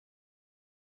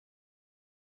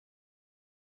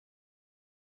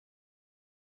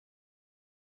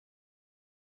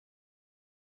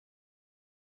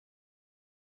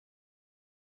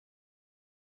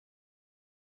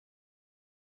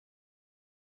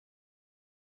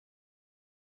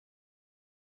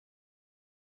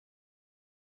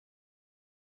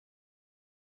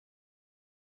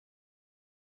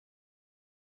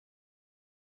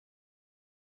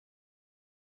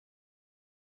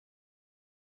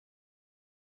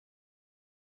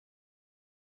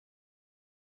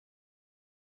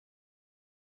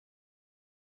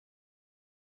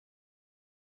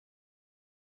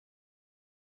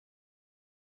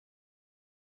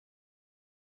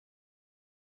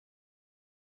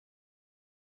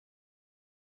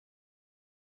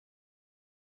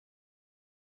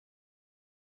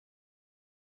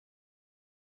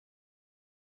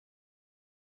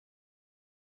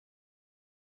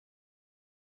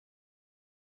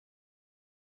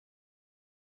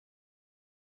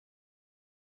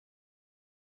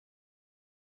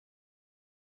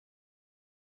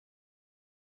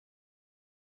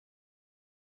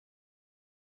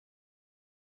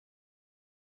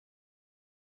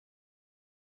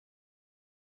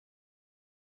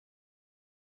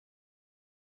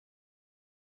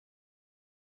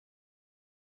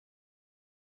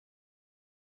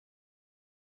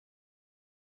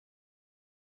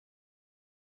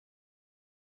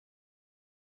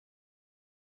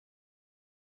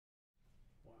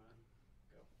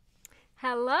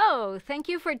Hello, thank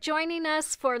you for joining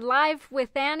us for Live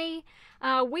with Annie,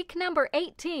 week number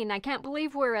 18. I can't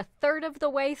believe we're a third of the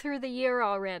way through the year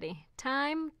already.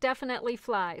 Time definitely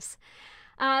flies.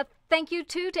 Thank you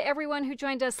too to everyone who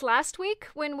joined us last week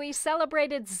when we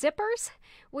celebrated zippers.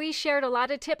 We shared a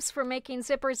lot of tips for making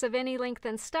zippers of any length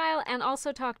and style and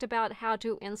also talked about how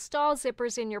to install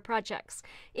zippers in your projects.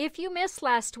 If you missed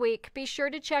last week, be sure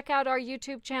to check out our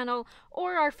YouTube channel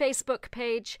or our Facebook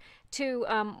page to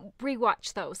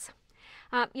rewatch those.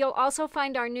 You'll also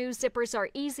find our new Zippers Are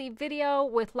Easy video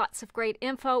with lots of great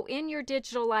info in your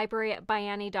digital library at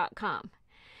ByAnnie.com.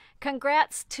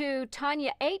 Congrats to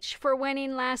Tanya H. for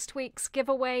winning last week's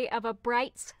giveaway of a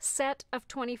Brights set of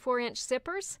 24-inch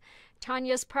zippers.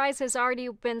 Tanya's prize has already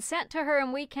been sent to her,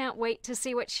 and we can't wait to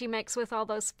see what she makes with all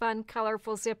those fun,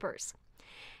 colorful zippers.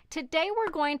 Today we're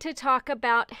going to talk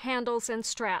about handles and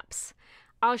straps.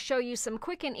 I'll show you some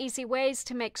quick and easy ways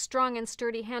to make strong and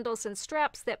sturdy handles and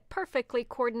straps that perfectly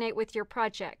coordinate with your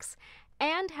projects,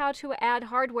 and how to add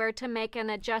hardware to make an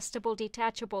adjustable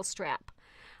detachable strap.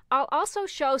 I'll also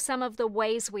show some of the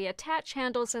ways we attach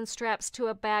handles and straps to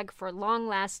a bag for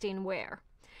long-lasting wear.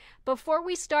 Before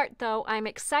we start though, I'm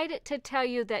excited to tell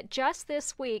you that just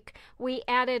this week we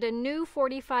added a new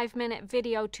 45-minute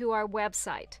video to our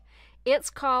website. It's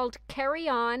called Carry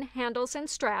On Handles and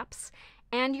Straps,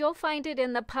 and you'll find it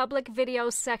in the public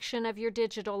videos section of your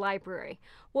digital library.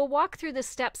 We'll walk through the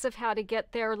steps of how to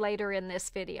get there later in this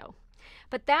video.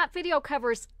 But that video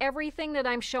covers everything that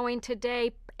I'm showing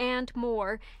today and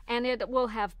more, and it will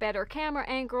have better camera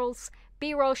angles,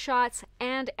 B-roll shots,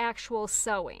 and actual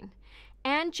sewing.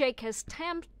 And Jake has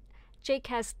time-stamped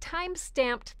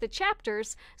the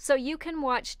chapters so you can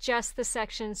watch just the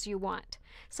sections you want.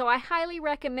 So I highly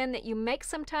recommend that you make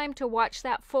some time to watch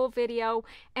that full video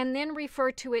and then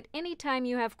refer to it anytime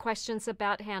you have questions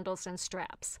about handles and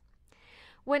straps.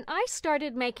 When I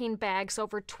started making bags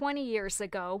over 20 years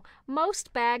ago,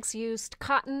 most bags used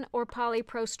cotton or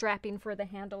polypro strapping for the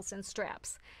handles and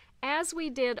straps, as we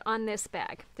did on this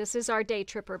bag. This is our Day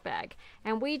Tripper bag,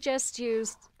 and we just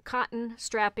used cotton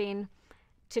strapping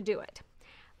to do it.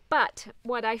 But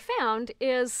what I found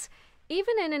is,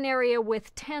 even in an area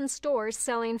with 10 stores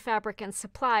selling fabric and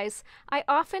supplies, I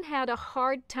often had a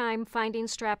hard time finding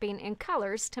strapping in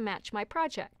colors to match my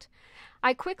project.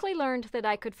 I quickly learned that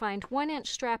I could find 1-inch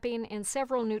strapping in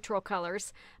several neutral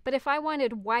colors, but if I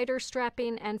wanted wider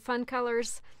strapping and fun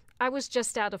colors, I was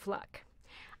just out of luck.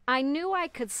 I knew I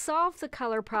could solve the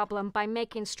color problem by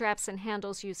making straps and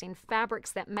handles using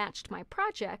fabrics that matched my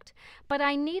project, but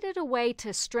I needed a way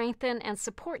to strengthen and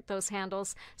support those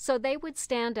handles so they would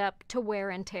stand up to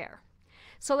wear and tear.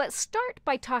 So let's start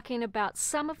by talking about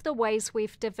some of the ways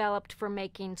we've developed for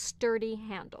making sturdy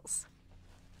handles.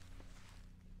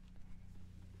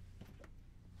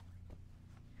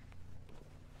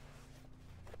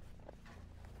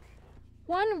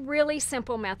 One really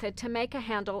simple method to make a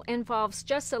handle involves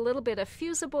just a little bit of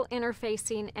fusible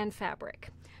interfacing and fabric.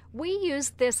 We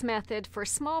use this method for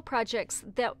small projects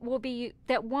that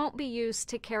won't be used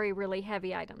to carry really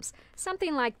heavy items,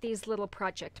 something like these little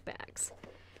project bags.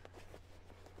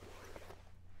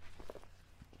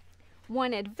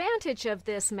 One advantage of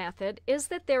this method is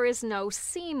that there is no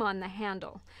seam on the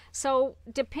handle. So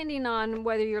depending on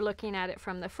whether you're looking at it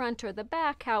from the front or the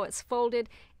back, how it's folded,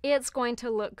 it's going to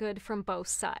look good from both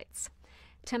sides.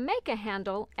 To make a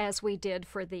handle, as we did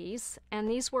for these, and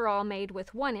these were all made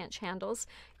with 1-inch handles,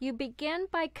 you begin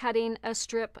by cutting a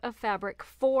strip of fabric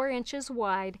 4 inches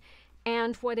wide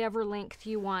and whatever length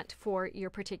you want for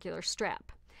your particular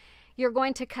strap. You're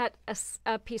going to cut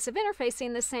a piece of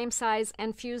interfacing the same size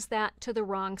and fuse that to the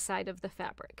wrong side of the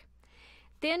fabric.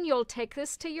 Then you'll take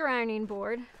this to your ironing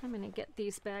board. I'm going to get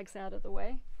these bags out of the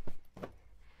way.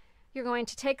 You're going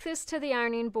to take this to the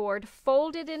ironing board,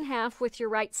 fold it in half with your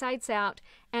right sides out,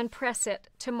 and press it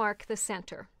to mark the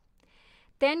center.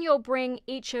 Then you'll bring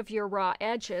each of your raw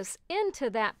edges into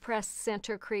that pressed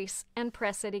center crease and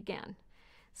press it again.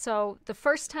 So the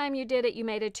first time you did it, you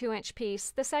made a 2-inch piece.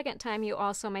 The second time you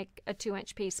also make a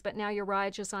 2-inch piece, but now your raw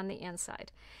edge is on the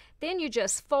inside. Then you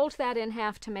just fold that in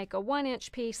half to make a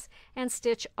 1-inch piece and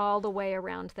stitch all the way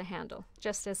around the handle,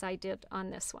 just as I did on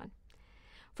this one.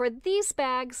 For these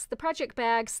bags, the project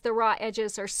bags, the raw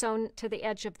edges are sewn to the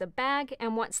edge of the bag,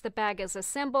 and once the bag is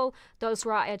assembled, those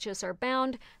raw edges are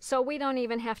bound, so we don't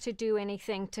even have to do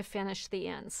anything to finish the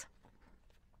ends.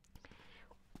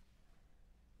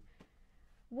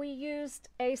 We used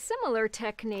a similar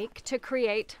technique to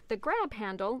create the grab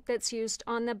handle that's used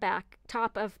on the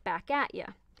top of Back At Ya.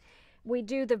 We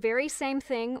do the very same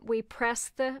thing. We press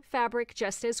the fabric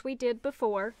just as we did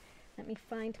before. Let me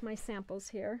find my samples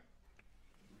here.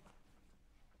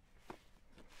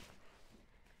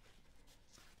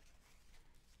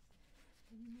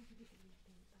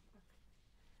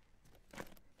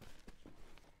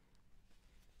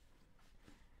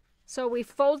 So we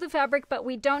fold the fabric, but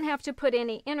we don't have to put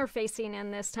any interfacing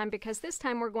in this time because this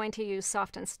time we're going to use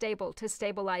Soft and Stable to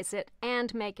stabilize it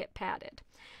and make it padded.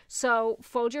 So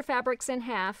fold your fabrics in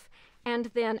half and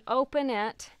then open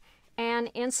it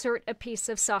and insert a piece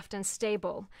of Soft and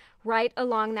Stable right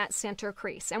along that center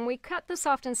crease. And we cut the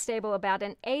Soft and Stable about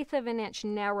 1/8 of an inch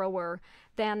narrower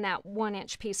than that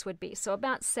 1-inch piece would be, so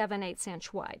about 7/8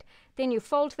 inch wide. Then you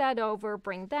fold that over,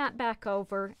 bring that back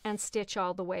over, and stitch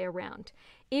all the way around.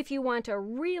 If you want a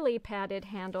really padded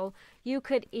handle, you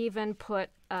could even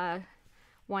put a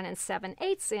 1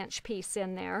 7/8 inch piece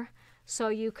in there. So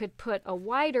you could put a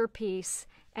wider piece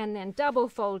and then double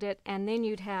fold it, and then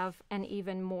you'd have an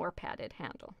even more padded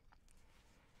handle.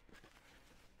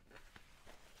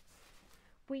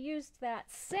 We used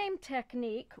that same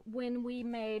technique when we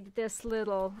made this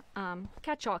little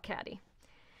catch-all caddy.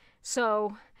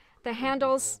 So the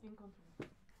handles,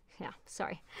 yeah,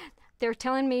 sorry. They're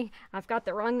telling me I've got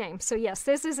the wrong name. So yes,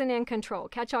 this is an In Control.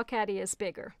 Catch-all caddy is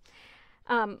bigger.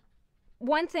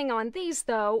 One thing on these,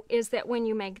 though, is that when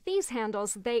you make these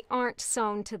handles, they aren't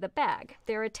sewn to the bag.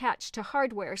 They're attached to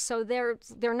hardware, so they're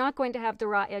not going to have the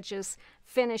raw edges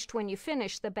finished when you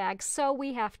finish the bag, so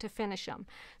we have to finish them.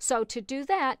 So to do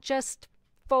that, just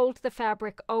fold the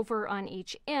fabric over on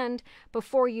each end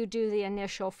before you do the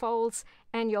initial folds,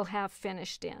 and you'll have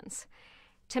finished ends.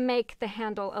 To make the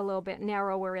handle a little bit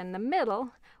narrower in the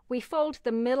middle, we fold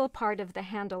the middle part of the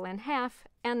handle in half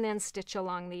and then stitch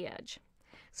along the edge.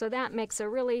 So that makes a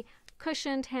really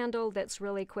cushioned handle that's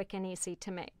really quick and easy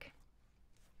to make.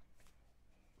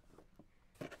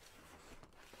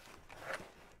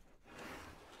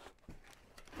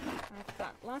 I've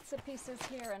got lots of pieces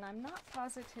here, and I'm not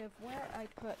positive where I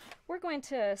put. We're going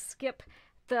to skip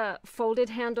the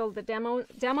folded handle, the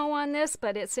demo on this,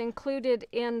 but it's included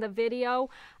in the video.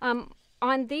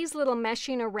 On these little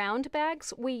meshing around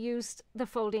bags, we used the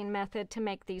folding method to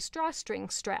make these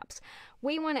drawstring straps.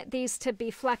 We wanted these to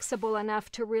be flexible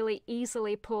enough to really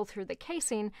easily pull through the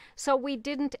casing, so we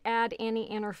didn't add any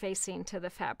interfacing to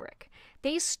the fabric.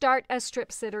 These start as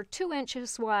strips that are 2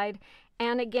 inches wide,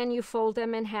 and again you fold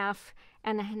them in half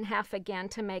and in half again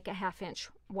to make a 1/2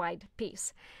 inch wide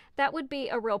piece. That would be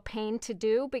a real pain to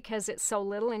do because it's so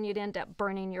little and you'd end up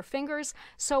burning your fingers.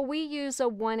 So we use a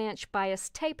 1-inch bias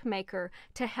tape maker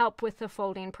to help with the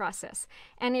folding process.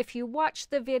 And if you watch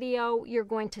the video, you're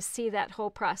going to see that whole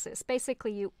process.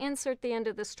 Basically, you insert the end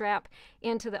of the strap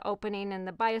into the opening in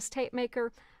the bias tape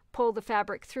maker, pull the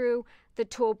fabric through, the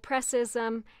tool presses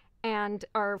them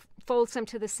or folds them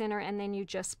to the center, and then you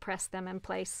just press them in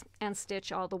place and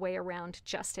stitch all the way around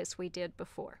just as we did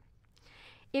before.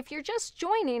 If you're just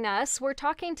joining us, we're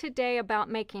talking today about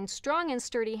making strong and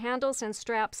sturdy handles and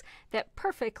straps that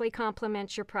perfectly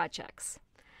complement your projects.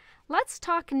 Let's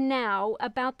talk now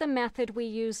about the method we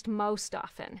used most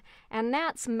often, and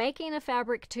that's making a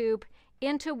fabric tube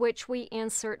into which we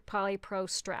insert polypro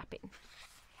strapping.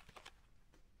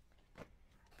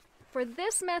 For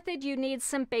this method, you need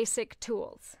some basic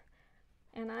tools,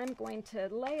 and I'm going to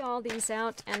lay all these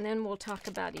out and then we'll talk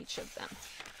about each of them.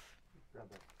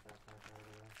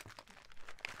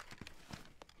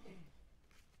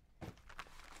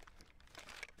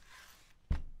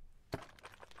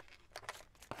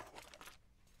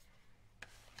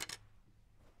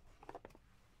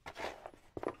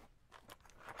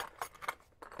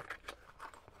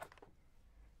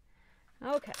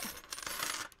 Okay,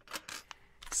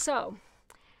 so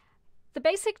the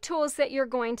basic tools that you're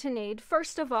going to need,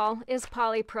 first of all, is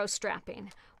polypro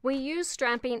strapping. We use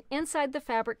strapping inside the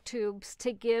fabric tubes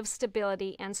to give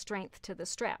stability and strength to the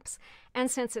straps.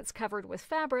 And since it's covered with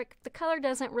fabric, the color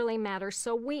doesn't really matter,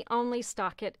 so we only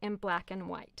stock it in black and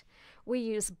white. We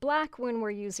use black when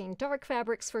we're using dark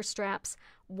fabrics for straps,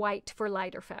 white for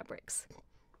lighter fabrics.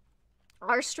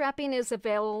 Our strapping is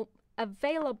available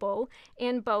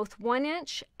in both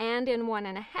 1-inch and in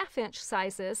 1.5-inch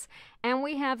sizes, and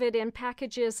we have it in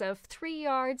packages of 3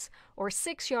 yards or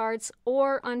 6 yards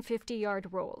or on 50-yard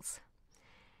rolls.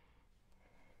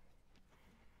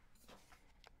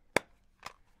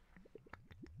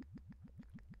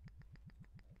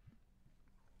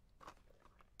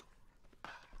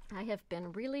 I have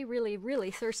been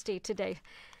really thirsty today,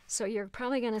 so you're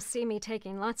probably going to see me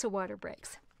taking lots of water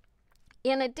breaks.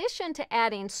 In addition to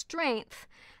adding strength,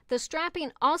 the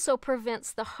strapping also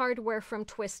prevents the hardware from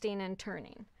twisting and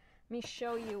turning. Let me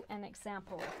show you an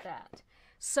example of that.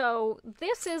 So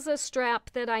this is a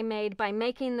strap that I made by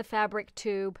making the fabric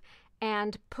tube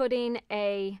and putting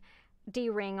a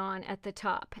D-ring on at the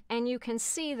top. And you can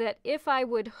see that if I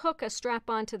would hook a strap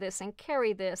onto this and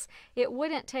carry this, it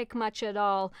wouldn't take much at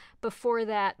all before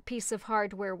that piece of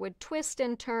hardware would twist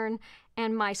and turn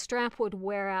and my strap would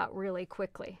wear out really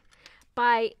quickly.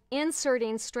 By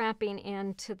inserting strapping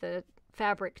into the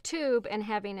fabric tube and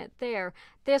having it there,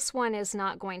 this one is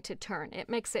not going to turn. It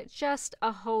makes it just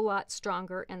a whole lot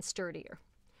stronger and sturdier.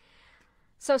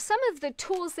 So some of the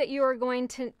tools that you are going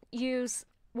to use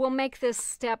will make this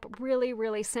step really,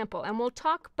 really simple. And we'll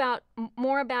talk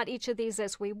more about each of these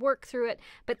as we work through it,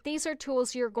 but these are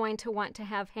tools you're going to want to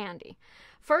have handy.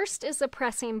 First is a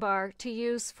pressing bar to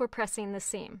use for pressing the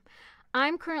seam.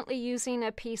 I'm currently using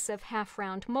a piece of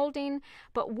half-round molding,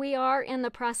 but we are in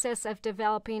the process of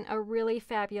developing a really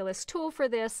fabulous tool for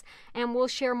this, and we'll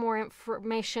share more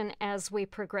information as we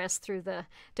progress through the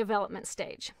development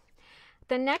stage.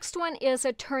 The next one is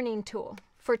a turning tool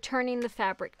for turning the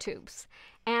fabric tubes.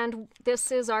 And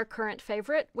this is our current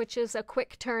favorite, which is a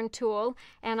quick turn tool,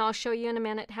 and I'll show you in a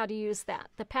minute how to use that.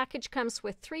 The package comes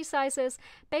with 3 sizes.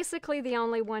 Basically, the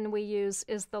only one we use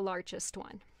is the largest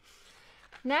one.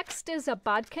 Next is a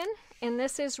bodkin, and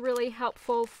this is really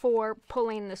helpful for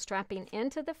pulling the strapping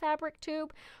into the fabric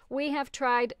tube. We have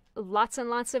tried lots and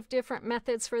lots of different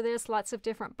methods for this, lots of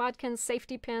different bodkins,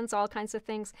 safety pins, all kinds of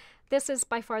things. This is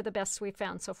by far the best we've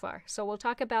found so far. So we'll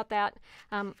talk about that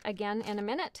again in a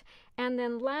minute. And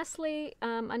then lastly,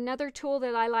 another tool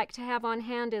that I like to have on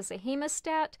hand is a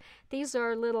hemostat. These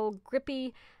are little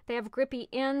grippy, they have grippy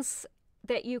ends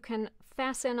that you can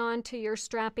fasten onto your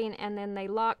strapping, and then they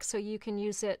lock so you can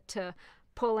use it to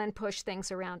pull and push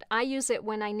things around. I use it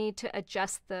when I need to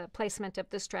adjust the placement of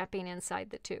the strapping inside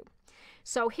the tube.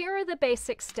 So here are the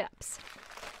basic steps.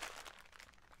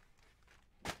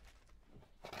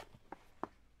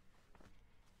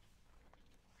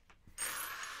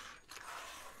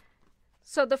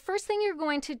 So the first thing you're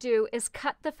going to do is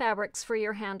cut the fabrics for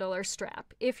your handle or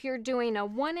strap. If you're doing a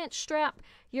 1-inch strap,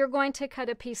 you're going to cut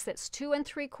a piece that's 2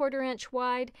 3/4 inch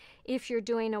wide. If you're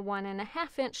doing a 1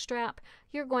 1/2 inch strap,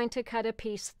 you're going to cut a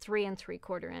piece 3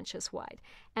 3/4 inches wide.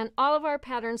 And all of our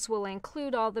patterns will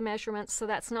include all the measurements, so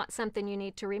that's not something you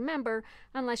need to remember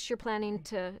unless you're planning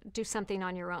to do something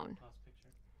on your own.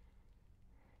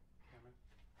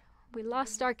 We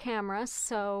lost our camera,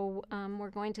 so we're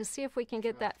going to see if we can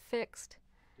get that fixed.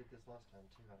 Did this last time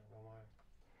too, I don't know why.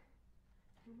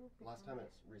 Last time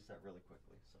it's reset really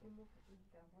quickly. So.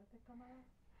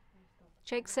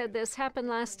 Jake said this happened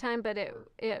last time, but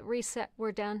it reset.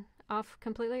 We're done off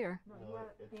completely, or? No,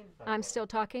 I'm still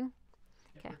talking?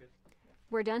 Okay.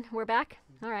 We're done? We're back?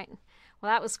 All right.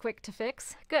 Well, that was quick to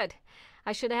fix. Good.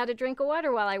 I should have had a drink of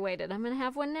water while I waited. I'm going to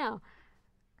have one now.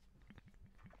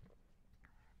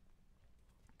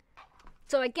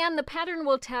 So again, the pattern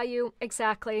will tell you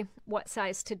exactly what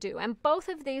size to do. And both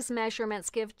of these measurements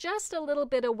give just a little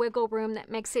bit of wiggle room that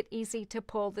makes it easy to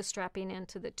pull the strapping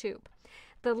into the tube.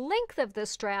 The length of the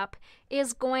strap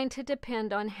is going to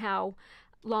depend on how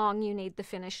long you need the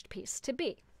finished piece to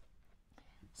be.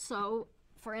 So,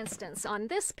 for instance, on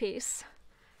this piece,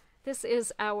 this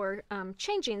is our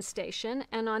changing station,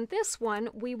 and on this one,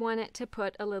 we want it to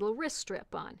put a little wrist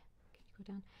strip on. Can you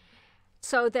go down?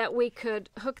 So that we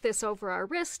could hook this over our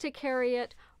wrist to carry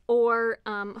it, or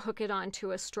hook it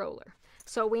onto a stroller.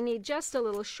 So we need just a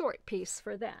little short piece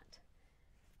for that.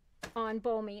 On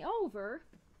Bowl Me Over,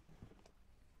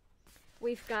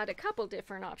 we've got a couple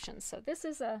different options. So this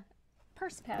is a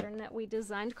purse pattern that we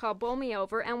designed called Bowl Me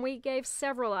Over, and we gave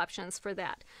several options for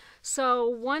that. So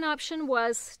one option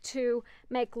was to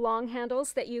make long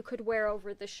handles that you could wear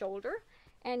over the shoulder,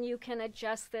 and you can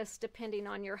adjust this depending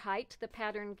on your height. The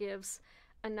pattern gives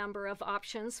a number of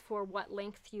options for what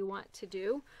length you want to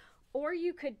do. Or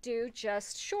you could do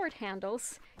just short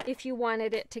handles if you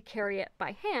wanted it to carry it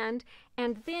by hand,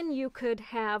 and then you could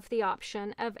have the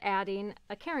option of adding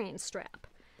a carrying strap.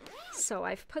 So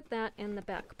I've put that in the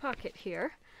back pocket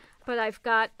here, but I've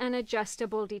got an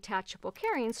adjustable detachable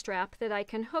carrying strap that I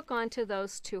can hook onto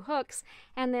those 2 hooks,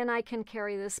 and then I can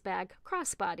carry this bag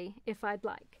crossbody if I'd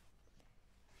like.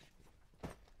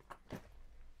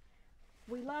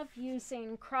 We love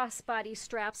using crossbody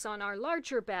straps on our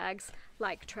larger bags,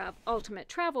 like Ultimate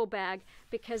Travel Bag,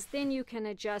 because then you can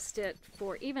adjust it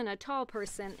for even a tall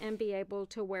person and be able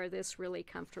to wear this really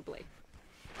comfortably.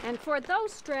 And for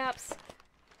those straps,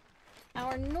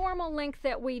 our normal length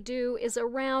that we do is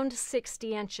around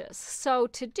 60 inches. So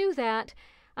to do that,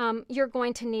 you're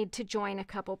going to need to join a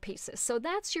couple pieces. So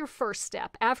that's your first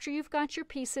step. After you've got your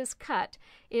pieces cut,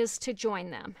 is to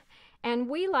join them. And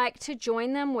we like to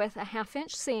join them with a 1/2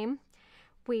 inch seam.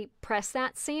 We press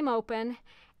that seam open,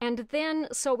 and then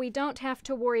so we don't have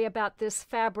to worry about this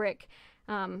fabric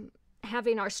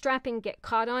having our strapping get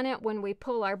caught on it when we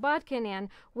pull our bodkin in,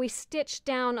 we stitch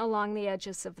down along the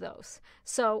edges of those.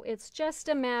 So it's just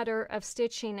a matter of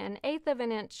stitching 1/8 of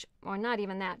an inch, or not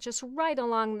even that, just right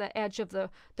along the edge of the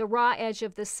raw edge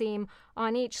of the seam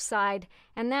on each side,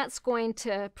 and that's going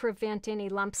to prevent any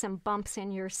lumps and bumps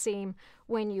in your seam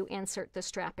when you insert the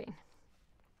strapping.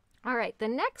 All right, the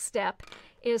next step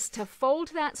is to fold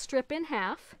that strip in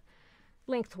half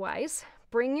lengthwise.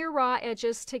 Bring your raw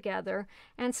edges together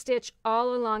and stitch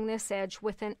all along this edge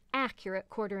with an accurate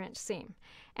 1/4 inch seam.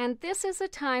 And this is a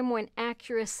time when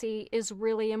accuracy is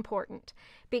really important,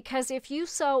 because if you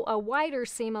sew a wider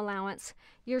seam allowance,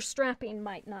 your strapping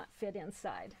might not fit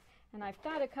inside. And I've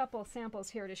got a couple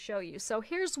samples here to show you. So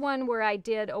here's one where I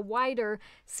did a wider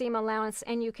seam allowance,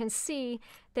 and you can see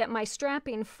that my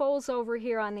strapping folds over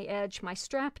here on the edge. My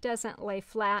strap doesn't lay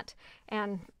flat,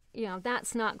 and you know,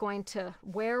 that's not going to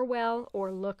wear well or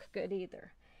look good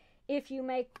either. If you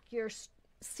make your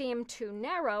seam too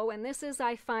narrow, and this is,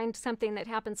 I find, something that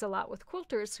happens a lot with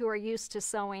quilters who are used to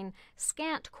sewing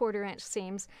scant 1/4 inch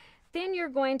seams, then you're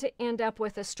going to end up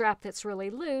with a strap that's really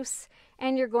loose,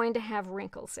 and you're going to have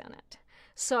wrinkles in it.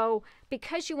 So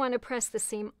because you want to press the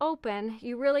seam open,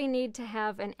 you really need to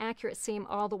have an accurate seam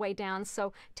all the way down.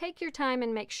 So take your time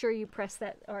and make sure you press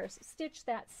that or stitch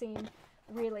that seam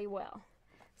really well.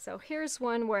 So here's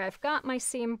one where I've got my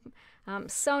seam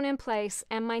sewn in place,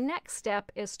 and my next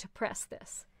step is to press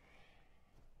this.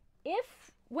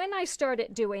 When I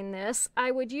started doing this, I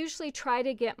would usually try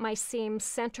to get my seam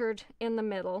centered in the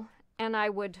middle, and I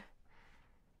would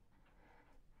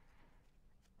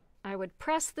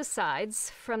press the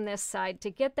sides from this side to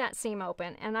get that seam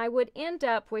open, and I would end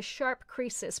up with sharp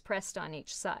creases pressed on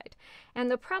each side.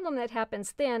 And the problem that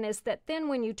happens then is that then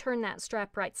when you turn that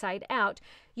strap right side out,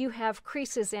 you have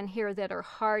creases in here that are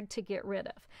hard to get rid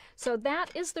of. So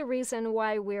that is the reason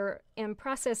why we're in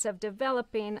process of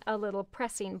developing a little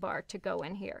pressing bar to go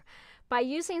in here. By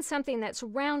using something that's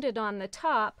rounded on the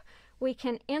top, we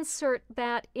can insert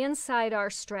that inside our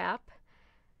strap.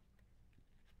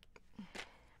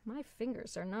 My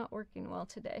fingers are not working well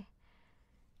today.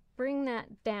 Bring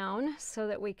that down so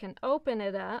that we can open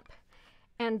it up,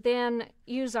 and then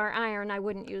use our iron. I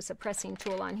wouldn't use a pressing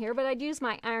tool on here, but I'd use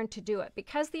my iron to do it.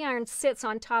 Because the iron sits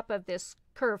on top of this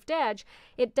curved edge,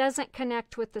 it doesn't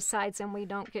connect with the sides, and we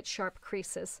don't get sharp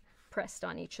creases pressed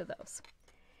on each of those.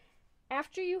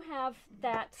 After you have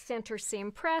that center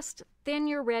seam pressed, then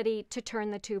you're ready to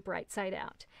turn the tube right side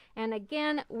out. And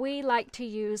again, we like to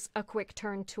use a quick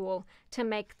turn tool to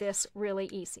make this really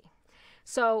easy.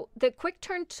 So the quick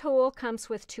turn tool comes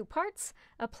with 2 parts,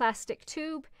 a plastic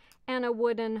tube and a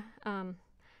wooden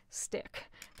stick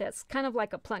that's kind of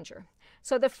like a plunger.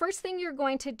 So the first thing you're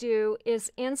going to do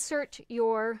is insert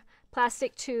your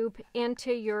plastic tube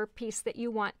into your piece that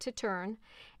you want to turn.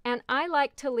 And I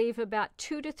like to leave about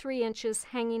 2 to 3 inches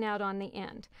hanging out on the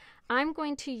end. I'm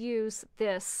going to use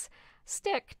this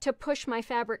stick to push my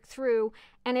fabric through,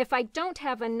 and if I don't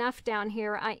have enough down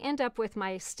here, I end up with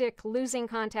my stick losing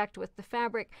contact with the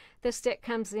fabric. The stick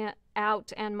comes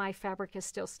out and my fabric is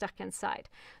still stuck inside.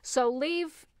 So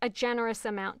leave a generous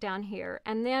amount down here,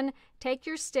 and then take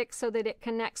your stick so that it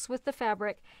connects with the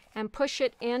fabric and push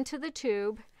it into the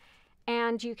tube.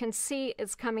 And you can see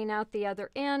it's coming out the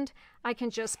other end. I can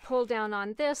just pull down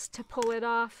on this to pull it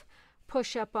off,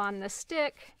 push up on the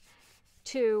stick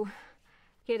to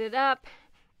get it up,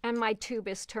 and my tube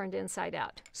is turned inside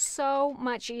out. So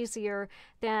much easier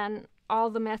than all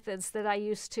the methods that I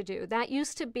used to do. That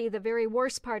used to be the very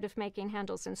worst part of making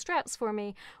handles and straps for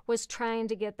me, was trying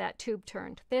to get that tube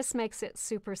turned. This makes it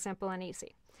super simple and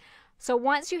easy. So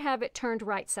once you have it turned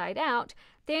right side out,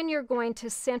 then you're going to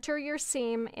center your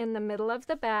seam in the middle of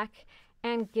the back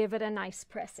and give it a nice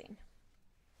pressing.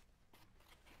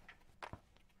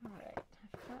 All right,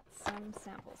 I've got some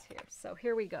samples here. So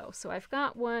here we go. So I've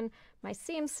got one, my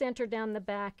seam centered down the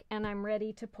back, and I'm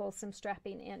ready to pull some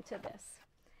strapping into this.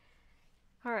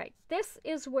 All right, this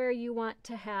is where you want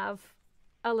to have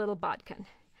a little bodkin.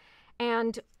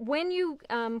 And when you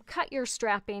cut your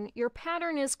strapping, your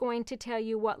pattern is going to tell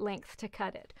you what length to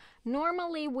cut it.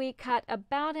 Normally we cut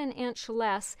about 1 inch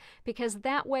less, because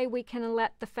that way we can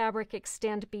let the fabric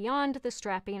extend beyond the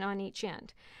strapping on each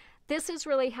end. This is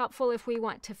really helpful if we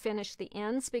want to finish the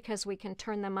ends, because we can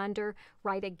turn them under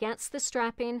right against the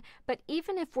strapping. But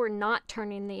even if we're not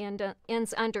turning the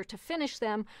ends under to finish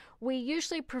them, we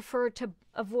usually prefer to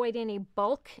avoid any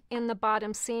bulk in the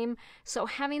bottom seam. So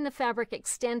having the fabric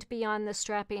extend beyond the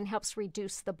strapping helps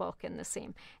reduce the bulk in the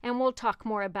seam. And we'll talk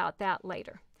more about that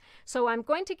later. So I'm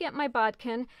going to get my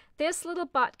bodkin. This little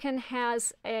bodkin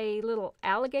has a little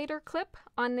alligator clip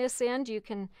on this end. You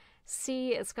can See,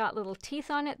 it's got little teeth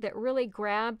on it that really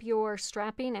grab your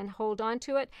strapping and hold on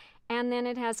to it. And then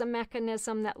it has a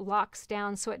mechanism that locks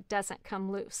down so it doesn't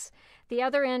come loose. The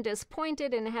other end is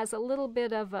pointed and it has a little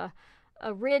bit of a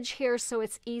ridge here, so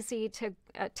it's easy to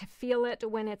feel it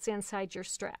when it's inside your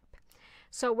strap.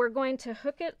 So we're going to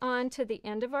hook it on to the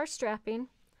end of our strapping,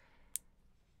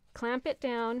 clamp it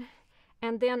down,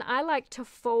 and then I like to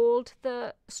fold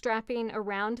the strapping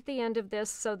around the end of this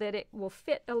so that it will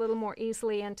fit a little more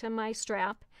easily into my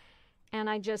strap. And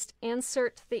I just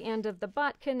insert the end of the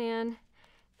bodkin in,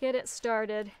 get it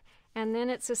started, and then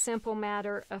it's a simple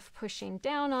matter of pushing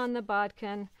down on the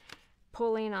bodkin,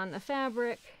 pulling on the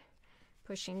fabric,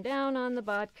 pushing down on the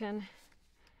bodkin,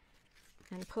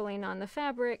 and pulling on the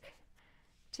fabric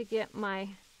to get my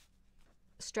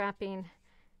strapping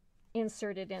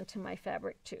inserted into my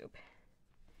fabric tube.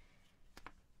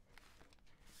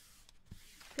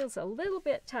 Feels a little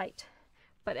bit tight,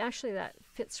 but actually that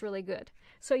fits really good.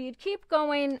 So you'd keep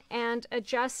going and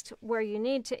adjust where you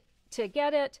need to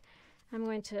get it.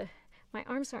 My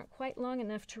arms aren't quite long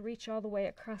enough to reach all the way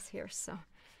across here, so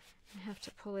I have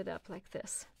to pull it up like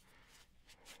this.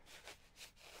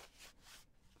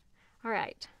 All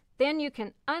right, then you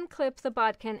can unclip the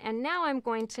bodkin, and now I'm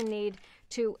going to need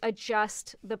to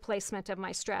adjust the placement of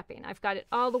my strapping. I've got it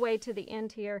all the way to the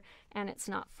end here, and it's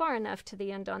not far enough to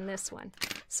the end on this one.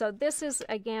 So this is,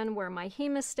 again, where my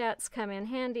hemostats come in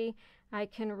handy. I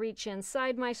can reach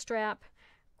inside my strap,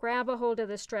 grab a hold of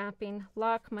the strapping,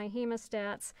 lock my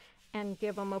hemostats, and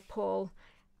give them a pull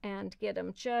and get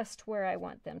them just where I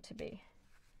want them to be.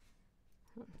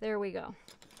 There we go.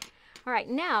 All right,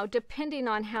 now, depending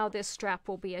on how this strap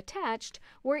will be attached,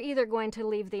 we're either going to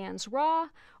leave the ends raw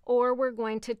or we're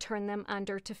going to turn them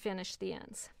under to finish the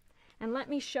ends. And let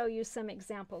me show you some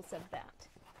examples of that.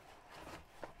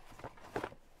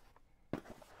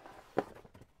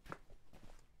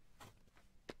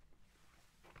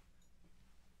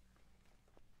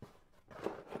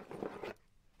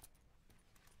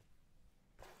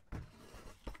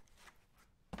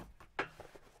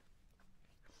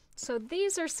 So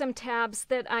these are some tabs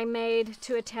that I made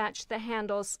to attach the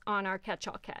handles on our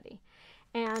catch-all caddy.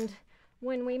 And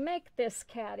when we make this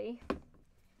caddy,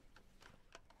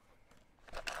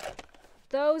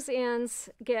 those ends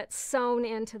get sewn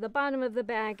into the bottom of the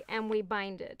bag and we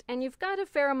bind it. And you've got a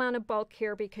fair amount of bulk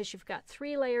here because you've got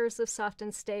 3 layers of soft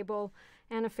and stable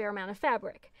and a fair amount of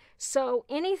fabric. So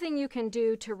anything you can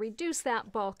do to reduce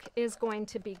that bulk is going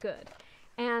to be good.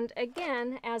 And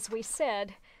again, as we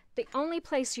said, the only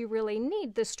place you really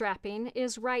need the strapping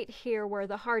is right here where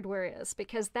the hardware is,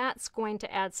 because that's going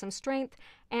to add some strength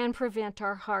and prevent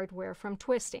our hardware from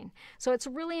twisting. So it's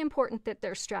really important that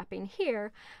there's strapping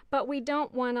here, but we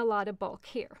don't want a lot of bulk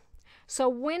here. So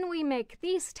when we make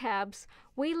these tabs,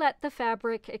 we let the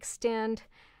fabric extend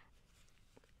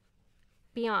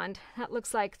beyond. That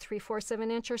looks like 3/4 of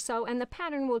an inch or so, and the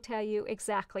pattern will tell you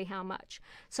exactly how much.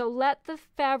 So let the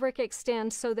fabric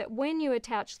extend so that when you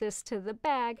attach this to the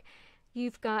bag,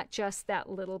 you've got just that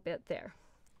little bit there.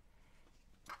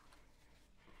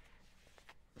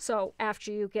 So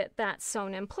after you get that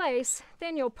sewn in place,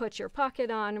 then you'll put your pocket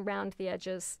on around the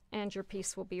edges and your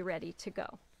piece will be ready to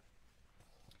go.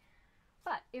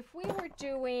 But if we were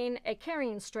doing a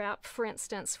carrying strap, for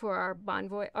instance, for our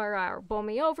Bonvoy or our Bowl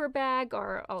Me Over bag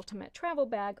or our Ultimate Travel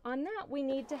bag, on that we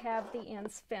need to have the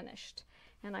ends finished.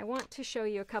 And I want to show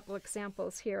you a couple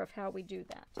examples here of how we do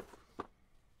that.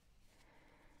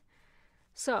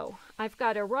 So I've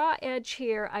got a raw edge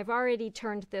here. I've already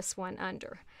turned this one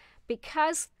under.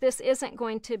 Because this isn't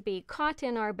going to be caught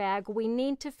in our bag, we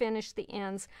need to finish the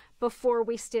ends before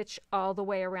we stitch all the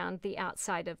way around the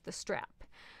outside of the strap.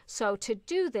 So to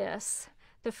do this,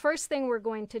 the first thing we're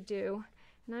going to do,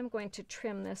 and I'm going to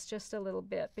trim this just a little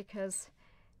bit because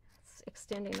it's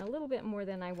extending a little bit more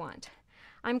than I want.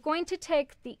 I'm going to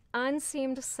take the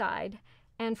unseamed side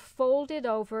and fold it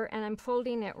over, and I'm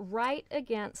folding it right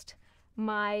against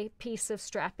my piece of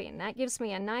strapping. That gives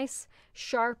me a nice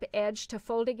sharp edge to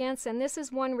fold against, and this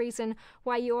is one reason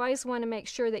why you always want to make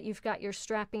sure that you've got your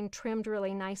strapping trimmed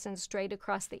really nice and straight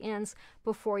across the ends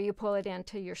before you pull it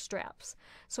into your straps.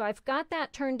 So I've got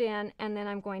that turned in, and then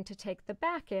I'm going to take the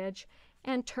back edge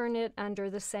and turn it under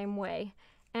the same way.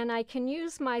 And I can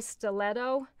use my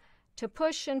stiletto to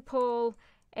push and pull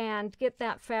and get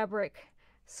that fabric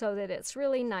so that it's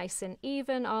really nice and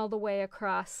even all the way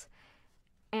across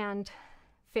and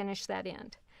finish that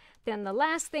end. Then the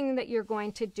last thing that you're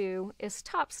going to do is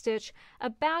top stitch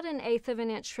about 1/8 of an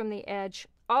inch from the edge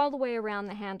all the way around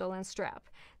the handle and strap.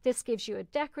 This gives you a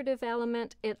decorative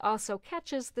element. It also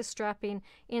catches the strapping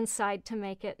inside to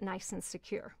make it nice and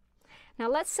secure. Now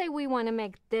let's say we want to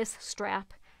make this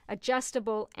strap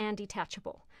adjustable and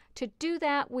detachable. To do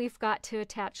that, we've got to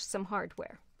attach some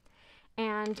hardware.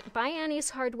 And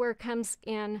ByAnnie's hardware comes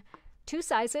in 2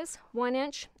 sizes, 1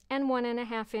 inch and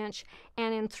 1.5 inch,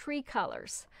 and in 3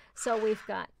 colors. So we've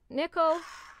got nickel,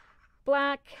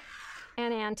 black,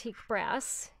 and antique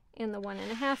brass in the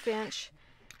 1.5 inch.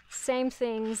 Same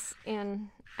things in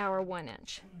our 1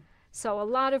 inch. So a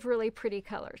lot of really pretty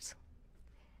colors.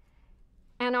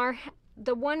 And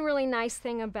the one really nice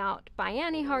thing about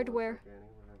ByAnnie hardware.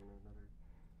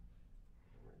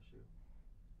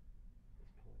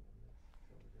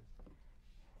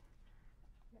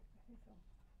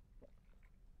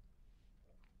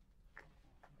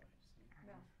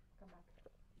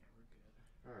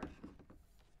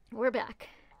 We're back.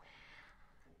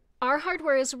 Our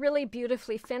hardware is really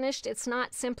beautifully finished. It's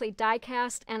not simply die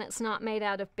cast, and it's not made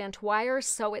out of bent wires,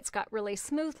 so it's got really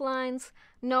smooth lines,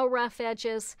 no rough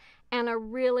edges, and a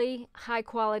really high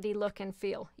quality look and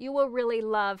feel. You will really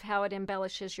love how it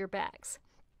embellishes your bags.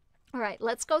 All right,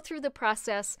 let's go through the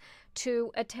process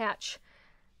to attach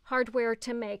hardware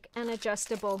to make an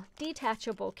adjustable,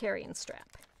 detachable carrying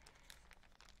strap.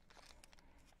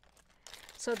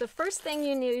 So the first thing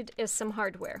you need is some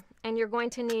hardware, and you're going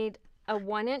to need a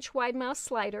 1 inch wide mouth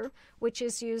slider, which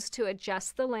is used to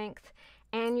adjust the length,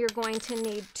 and you're going to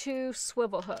need 2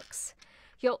 swivel hooks.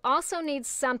 You'll also need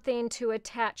something to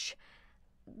attach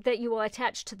that you will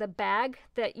attach to the bag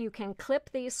that you can clip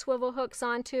these swivel hooks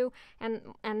onto, and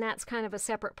that's kind of a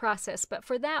separate process. But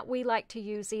for that, we like to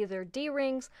use either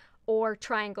D-rings or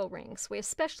triangle rings. We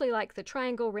especially like the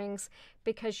triangle rings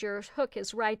because your hook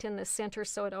is right in the center,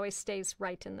 so it always stays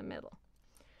right in the middle.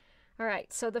 All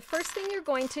right, so the first thing you're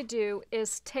going to do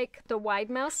is take the wide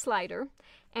mouth slider,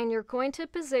 and you're going to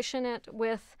position it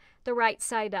with the right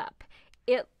side up.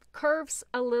 It curves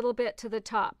a little bit to the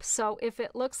top, so if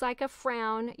it looks like a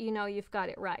frown, you know you've got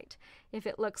it right. If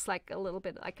it looks like a little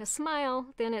bit like a smile,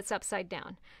 then it's upside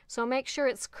down. So make sure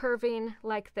it's curving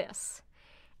like this.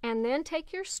 And then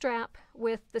take your strap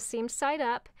with the seam side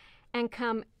up and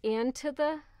come into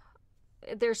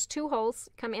there's 2 holes,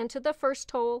 come into the first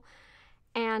hole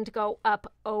and go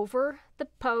up over the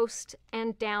post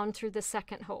and down through the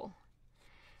second hole.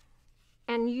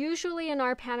 And usually in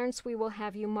our patterns, we will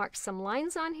have you mark some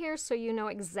lines on here so you know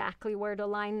exactly where to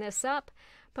line this up,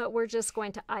 but we're just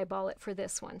going to eyeball it for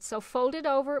this one. So fold it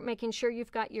over, making sure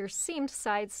you've got your seamed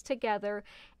sides together,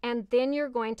 and then you're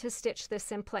going to stitch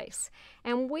this in place.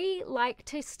 And we like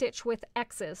to stitch with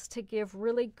X's to give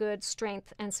really good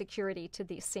strength and security to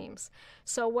these seams.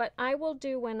 So what I will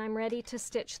do when I'm ready to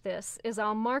stitch this is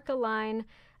I'll mark a line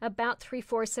about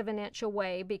 3/4 of an inch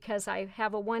away, because I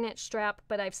have a 1 inch strap,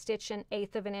 but I've stitched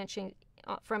 1/8 of an inch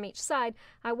from each side.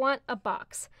 I want a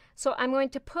box. So I'm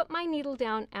going to put my needle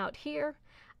down out here.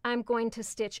 I'm going to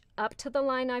stitch up to the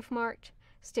line I've marked,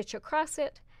 stitch across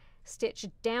it, stitch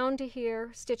down to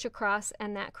here, stitch across,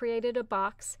 and that created a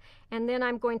box. And then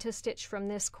I'm going to stitch from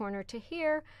this corner to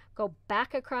here, go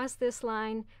back across this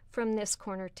line from this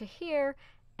corner to here,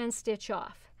 and stitch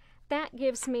off. That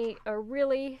gives me a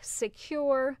really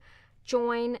secure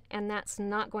join, and that's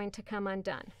not going to come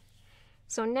undone.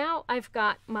 So now I've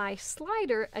got my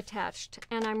slider attached,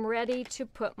 and I'm ready to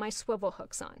put my swivel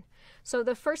hooks on. So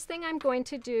the first thing I'm going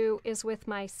to do is, with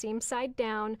my seam side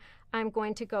down, I'm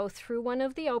going to go through one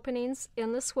of the openings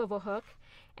in the swivel hook,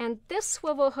 and this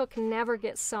swivel hook never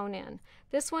gets sewn in.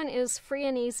 This one is free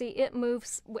and easy. It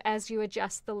moves as you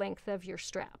adjust the length of your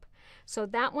strap. So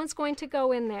that one's going to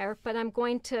go in there, but I'm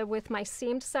going to, with my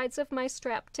seamed sides of my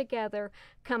strap together,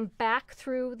 come back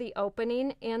through the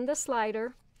opening in the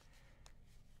slider,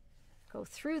 go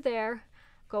through there,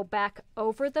 go back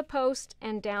over the post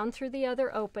and down through the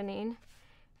other opening.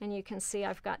 And you can see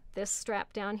I've got this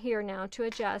strap down here now to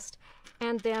adjust.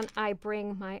 And then I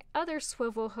bring my other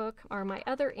swivel hook, or my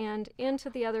other end, into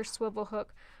the other swivel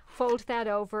hook, fold that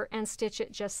over, and stitch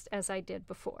it just as I did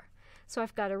before. So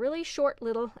I've got a really short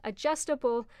little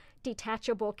adjustable,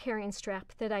 detachable carrying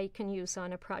strap that I can use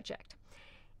on a project.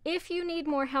 If you need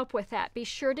more help with that, be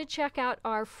sure to check out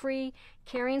our free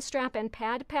carrying strap and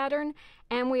pad pattern,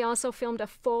 and we also filmed a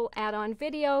full add-on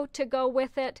video to go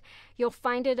with it. You'll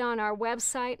find it on our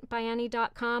website,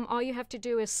 ByAnnie.com. All you have to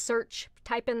do is search,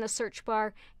 type in the search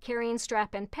bar, carrying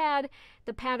strap and pad.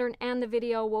 The pattern and the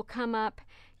video will come up.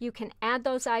 You can add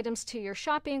those items to your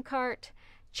shopping cart,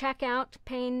 check out,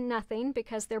 paying nothing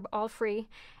because they're all free,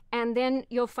 and then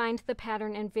you'll find the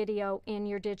pattern and video in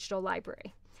your digital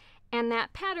library. And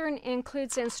that pattern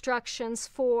includes instructions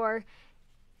for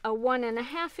a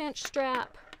 1.5 inch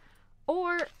strap,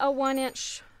 or a 1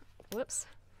 inch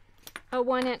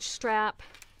strap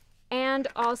and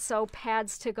also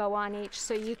pads to go on each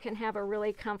so you can have a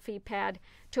really comfy pad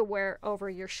to wear over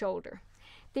your shoulder.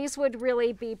 These would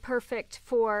really be perfect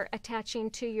for attaching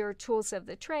to your tools of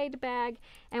the trade bag,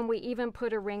 and we even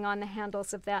put a ring on the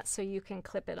handles of that so you can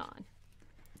clip it on.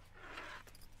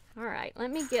 All right,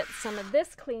 let me get some of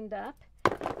this cleaned up.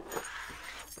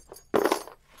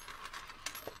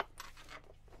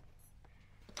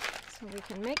 So we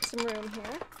can make some room here.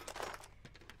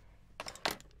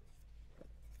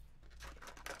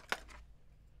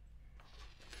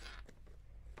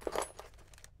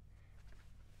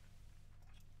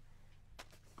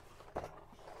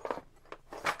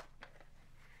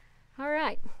 All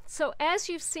right, so as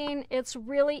you've seen, it's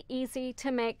really easy to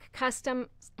make custom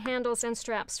handles and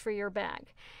straps for your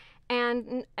bag.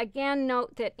 And again,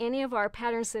 note that any of our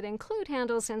patterns that include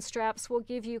handles and straps will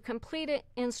give you complete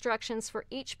instructions for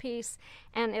each piece,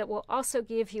 and it will also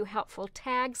give you helpful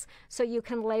tags so you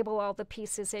can label all the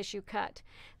pieces as you cut.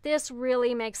 This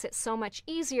really makes it so much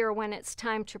easier when it's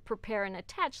time to prepare and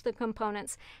attach the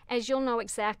components, as you'll know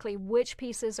exactly which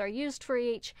pieces are used for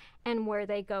each and where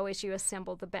they go as you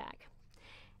assemble the bag.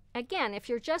 Again, if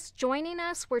you're just joining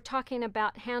us, we're talking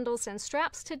about handles and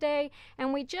straps today,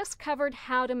 and we just covered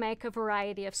how to make a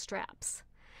variety of straps.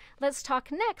 Let's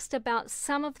talk next about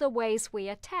some of the ways we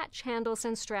attach handles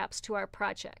and straps to our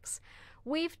projects.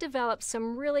 We've developed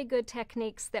some really good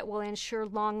techniques that will ensure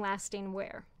long-lasting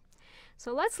wear.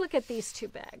 So let's look at these two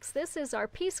bags. This is our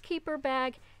Peacekeeper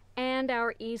bag and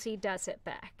our Easy Does It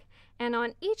bag. And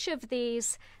on each of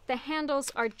these, the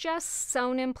handles are just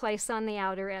sewn in place on the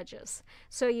outer edges.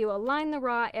 So you align the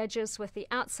raw edges with the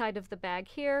outside of the bag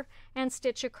here and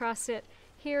stitch across it.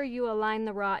 Here you align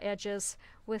the raw edges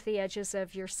with the edges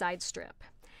of your side strip.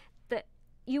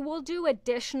 You will do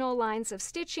additional lines of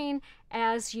stitching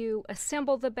as you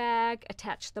assemble the bag,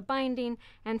 attach the binding,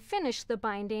 and finish the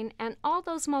binding, and all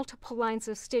those multiple lines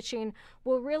of stitching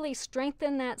will really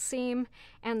strengthen that seam,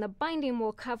 and the binding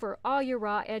will cover all your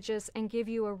raw edges and give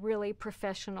you a really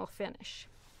professional finish.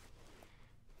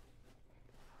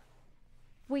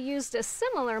 We used a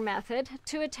similar method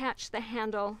to attach the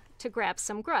handle to grab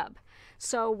some grub.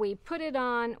 So we put it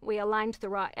on, we aligned the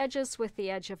raw edges with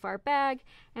the edge of our bag,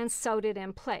 and sewed it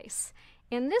in place.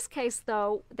 In this case,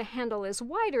 though, the handle is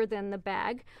wider than the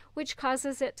bag, which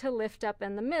causes it to lift up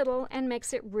in the middle and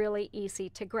makes it really easy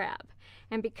to grab.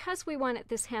 And because we wanted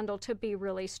this handle to be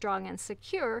really strong and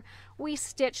secure, we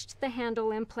stitched the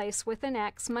handle in place with an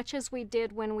X, much as we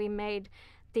did when we made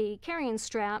the carrying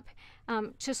strap,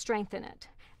 to strengthen it.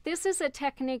 This is a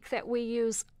technique that we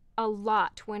use a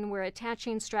lot when we're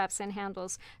attaching straps and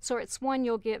handles, so it's one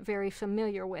you'll get very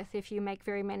familiar with if you make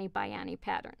very many ByAnnie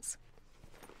patterns.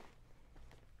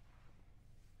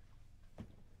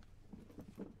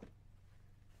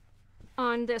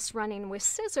 On this running with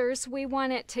scissors, we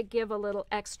want it to give a little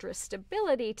extra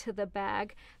stability to the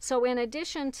bag, so in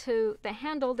addition to the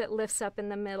handle that lifts up in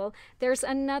the middle, there's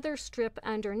another strip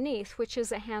underneath, which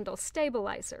is a handle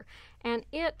stabilizer, and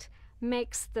it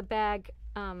makes the bag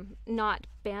not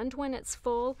bend when it's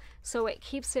full, so it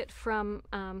keeps it from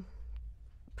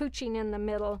pooching in the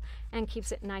middle and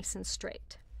keeps it nice and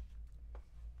straight.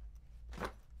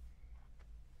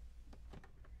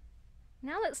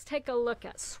 Now let's take a look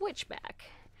at switchback.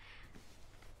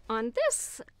 On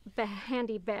this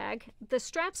handy bag, the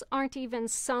straps aren't even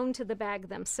sewn to the bag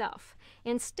themselves.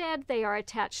 Instead, they are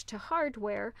attached to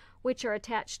hardware, which are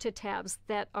attached to tabs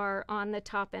that are on the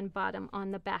top and bottom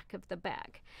on the back of the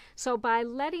bag. So by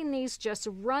letting these just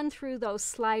run through those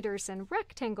sliders and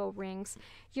rectangle rings,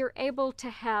 you're able to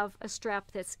have a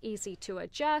strap that's easy to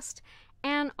adjust,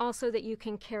 and also that you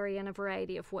can carry in a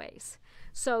variety of ways.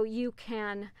 So you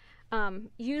can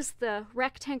use the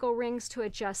rectangle rings to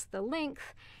adjust the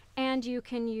length, and you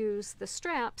can use the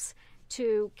straps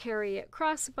to carry it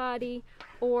crossbody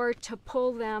or to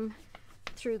pull them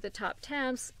through the top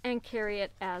tabs and carry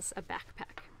it as a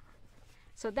backpack.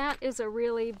 So that is a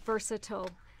really versatile,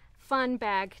 fun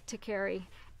bag to carry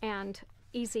and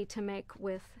easy to make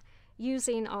with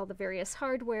using all the various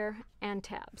hardware and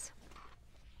tabs.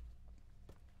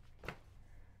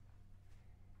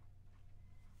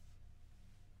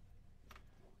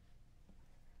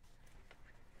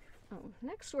 Oh,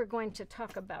 next we're going to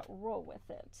talk about roll with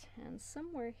it, and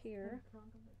somewhere here,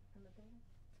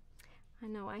 I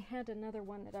know I had another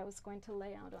one that I was going to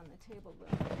lay out on the table, but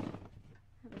I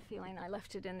have a feeling I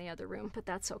left it in the other room, but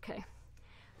that's okay.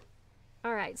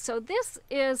 All right, so this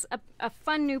is a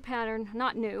fun new pattern,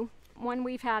 not new, one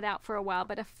we've had out for a while,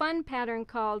 but a fun pattern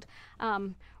called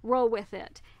roll with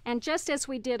it. And just as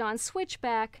we did on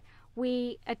switchback,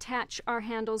 we attach our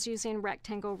handles using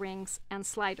rectangle rings and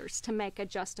sliders to make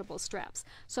adjustable straps.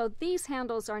 So these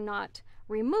handles are not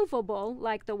removable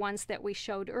like the ones that we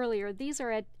showed earlier. These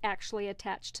are actually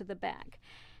attached to the bag.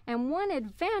 And one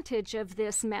advantage of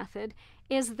this method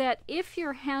is that if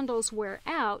your handles wear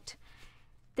out,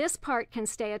 this part can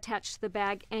stay attached to the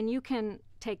bag and you can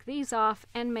take these off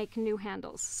and make new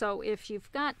handles. So if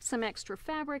you've got some extra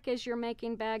fabric as you're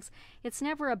making bags, it's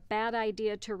never a bad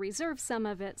idea to reserve some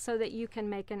of it so that you can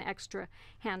make an extra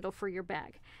handle for your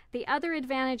bag. The other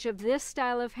advantage of this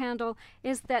style of handle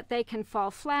is that they can fall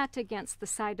flat against the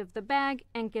side of the bag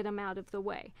and get them out of the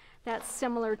way. That's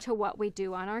similar to what we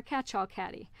do on our catch-all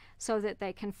caddy, so that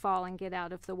they can fall and get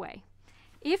out of the way.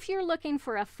 If you're looking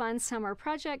for a fun summer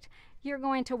project, you're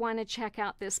going to want to check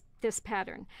out this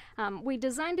pattern. We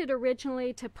designed it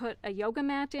originally to put a yoga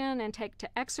mat in and take to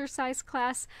exercise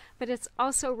class, but it's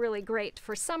also really great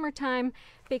for summertime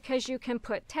because you can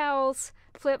put towels,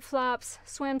 flip-flops,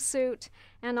 swimsuit,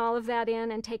 and all of that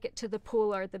in and take it to the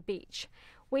pool or the beach.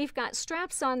 We've got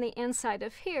straps on the inside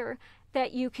of here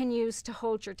that you can use to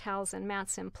hold your towels and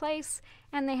mats in place,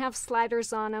 and they have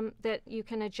sliders on them that you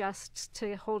can adjust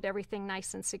to hold everything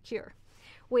nice and secure.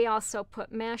 We also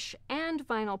put mesh and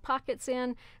vinyl pockets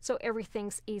in, so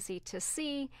everything's easy to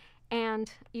see, and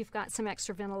you've got some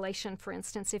extra ventilation, for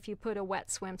instance, if you put a wet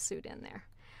swimsuit in there.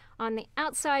 On the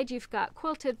outside, you've got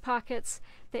quilted pockets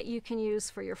that you can use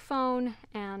for your phone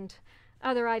and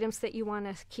other items that you want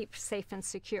to keep safe and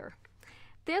secure.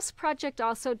 This project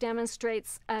also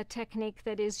demonstrates a technique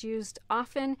that is used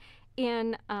often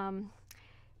in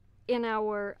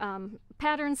our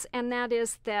patterns, and that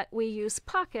is that we use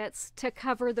pockets to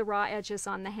cover the raw edges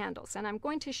on the handles. And I'm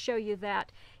going to show you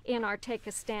that in our Take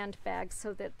a Stand bag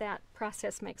so that that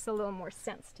process makes a little more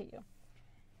sense to you.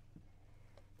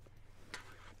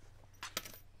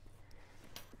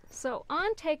 So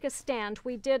on Take a Stand,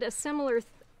 we did a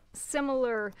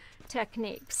similar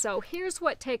technique. So here's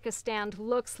what Take a Stand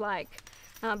looks like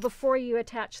before you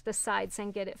attach the sides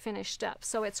and get it finished up.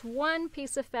 So it's one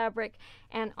piece of fabric,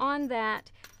 and on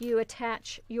that you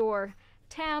attach your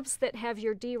tabs that have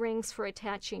your D-rings for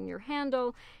attaching your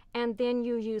handle, and then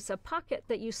you use a pocket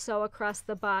that you sew across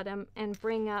the bottom and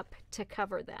bring up to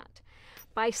cover that.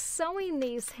 By sewing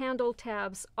these handle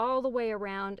tabs all the way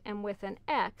around and with an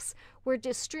X, we're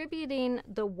distributing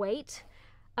the weight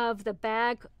of the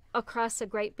bag across a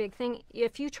great big thing.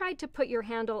 If you tried to put your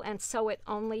handle and sew it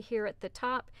only here at the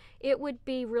top, it would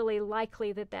be really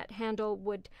likely that that handle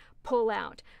would pull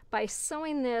out. By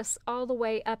sewing this all the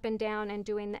way up and down and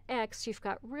doing the X, you've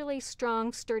got really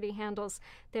strong, sturdy handles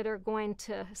that are going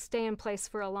to stay in place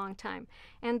for a long time.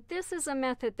 And this is a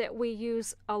method that we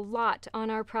use a lot on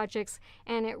our projects,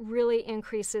 and it really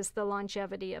increases the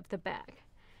longevity of the bag.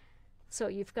 So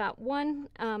you've got one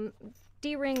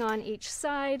D-ring on each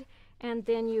side, and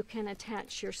then you can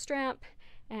attach your strap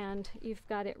and you've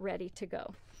got it ready to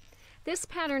go. This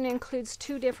pattern includes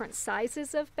two different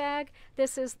sizes of bag.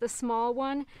 This is the small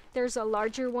one. There's a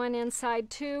larger one inside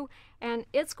too, and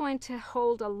it's going to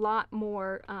hold a lot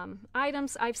more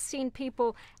items. I've seen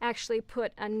people actually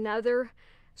put another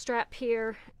strap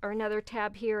here or another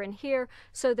tab here and here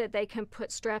so that they can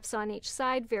put straps on each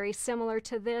side, very similar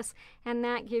to this, and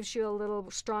that gives you a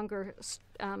little stronger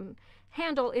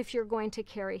handle if you're going to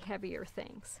carry heavier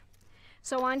things.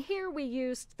 So on here we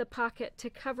used the pocket to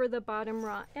cover the bottom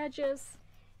raw edges.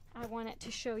 I wanted to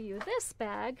show you this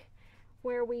bag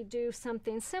where we do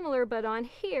something similar, but on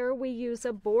here we use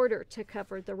a border to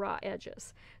cover the raw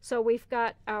edges. So we've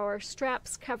got our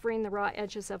straps covering the raw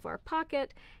edges of our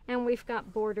pocket, and we've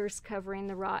got borders covering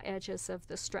the raw edges of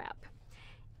the strap.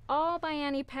 All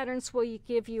ByAnnie patterns will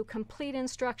give you complete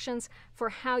instructions for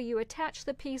how you attach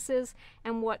the pieces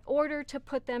and what order to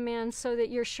put them in so that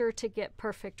you're sure to get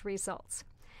perfect results.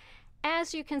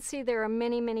 As you can see, there are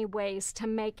many, many ways to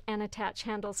make and attach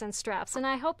handles and straps, and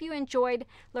I hope you enjoyed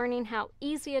learning how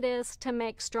easy it is to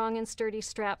make strong and sturdy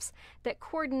straps that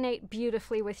coordinate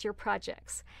beautifully with your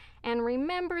projects. And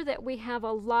remember that we have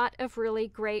a lot of really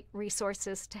great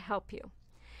resources to help you.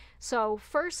 So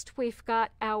first, we've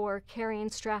got our carrying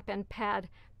strap and pad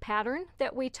pattern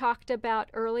that we talked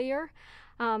about earlier,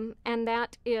 and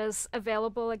that is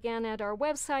available again at our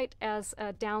website as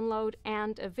a download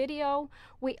and a video.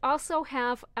 We also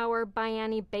have our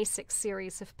ByAnnie Basics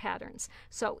series of patterns.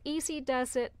 So Easy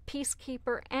Does It,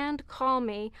 Peacekeeper, and Call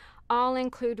Me all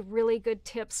include really good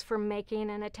tips for making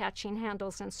and attaching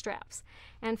handles and straps.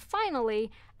 And finally,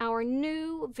 our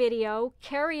new video,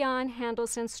 Carry On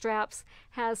Handles and Straps,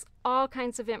 has all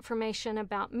kinds of information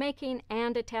about making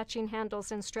and attaching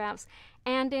handles and straps,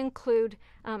 and include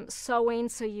sewing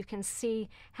so you can see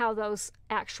how those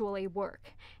actually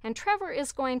work. And Trevor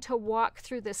is going to walk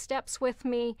through the steps with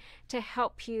me to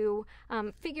help you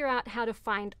figure out how to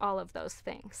find all of those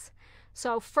things.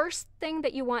 So first thing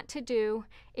that you want to do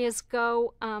is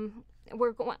go, I'm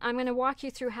going to walk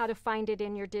you through how to find it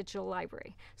in your digital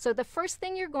library. So the first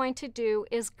thing you're going to do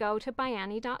is go to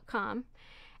ByAnnie.com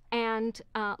and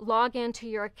log into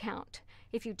your account.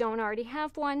 If you don't already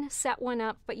have one, set one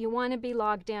up, but you want to be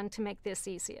logged in to make this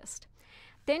easiest.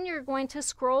 Then you're going to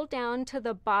scroll down to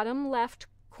the bottom left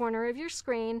corner of your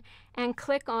screen and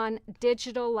click on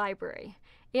Digital Library.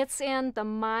 It's in the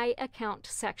My Account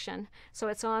section, so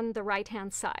it's on the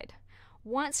right-hand side.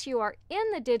 Once you are in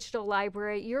the digital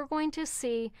library, you're going to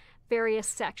see various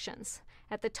sections.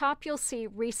 At the top, you'll see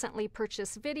recently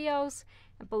purchased videos,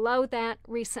 and below that,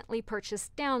 recently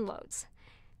purchased downloads.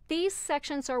 These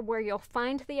sections are where you'll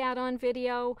find the add-on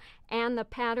video and the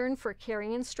pattern for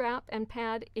carrying strap and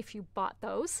pad if you bought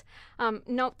those.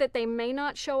 Note that they may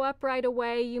not show up right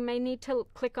away. You may need to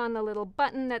click on the little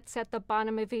button that's at the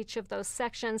bottom of each of those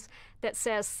sections that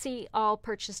says See All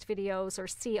Purchased Videos or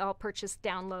See All Purchased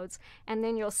Downloads, and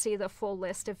then you'll see the full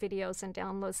list of videos and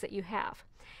downloads that you have.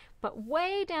 But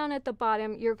way down at the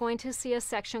bottom, you're going to see a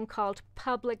section called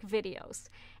Public Videos.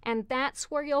 And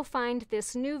that's where you'll find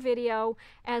this new video,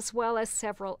 as well as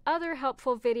several other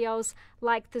helpful videos,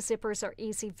 like the Zippers Are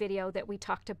Easy video that we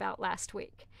talked about last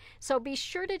week. So be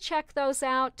sure to check those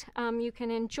out. You can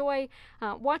enjoy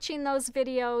watching those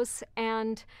videos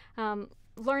and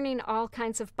learning all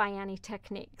kinds of ByAnnie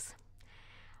techniques.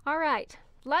 All right.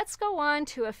 Let's go on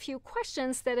to a few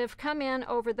questions that have come in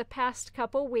over the past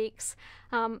couple weeks.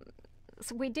 So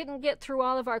we didn't get through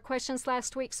all of our questions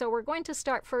last week, so we're going to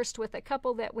start first with a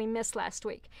couple that we missed last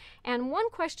week. And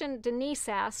one question Denise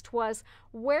asked was,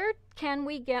 where can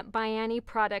we get ByAnnie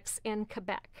products in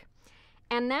Quebec?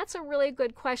 And that's a really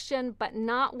good question, but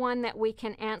not one that we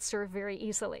can answer very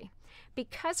easily.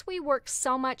 Because we work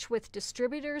so much with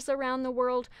distributors around the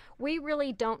world, we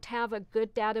really don't have a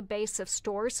good database of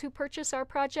stores who purchase our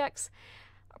products.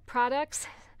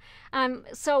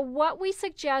 So what we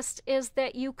suggest is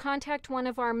that you contact one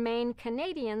of our main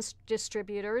Canadian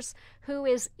distributors, who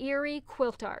is Erie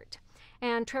Quilt Art.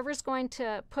 And Trevor's going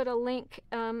to put a link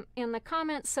in the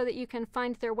comments so that you can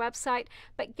find their website.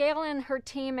 But Gail and her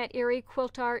team at Erie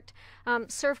Quilt Art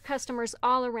serve customers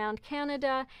all around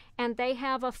Canada, and they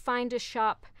have a Find a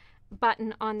Shop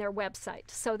button on their website.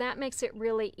 So that makes it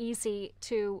really easy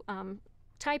to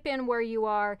type in where you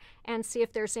are and see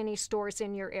if there's any stores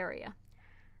in your area.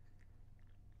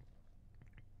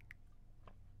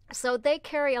 So they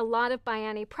carry a lot of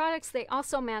ByAnnie products. They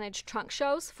also manage trunk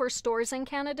shows for stores in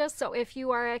Canada. So if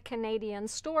you are a Canadian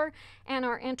store and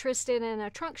are interested in a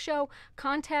trunk show,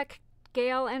 contact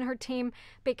Gail and her team,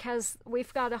 because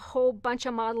we've got a whole bunch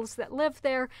of models that live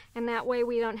there, and that way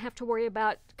we don't have to worry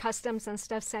about customs and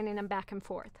stuff sending them back and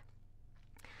forth.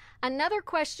 Another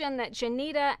question that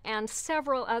Janita and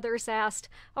several others asked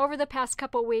over the past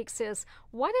couple weeks is,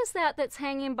 what is that that's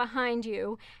hanging behind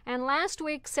you? And last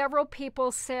week, several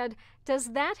people said,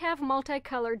 does that have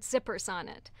multicolored zippers on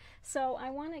it? So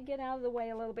I want to get out of the way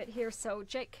a little bit here so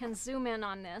Jake can zoom in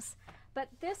on this. But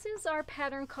this is our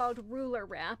pattern called ruler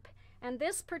wrap, and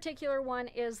this particular one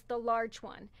is the large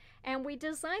one. And we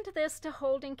designed this to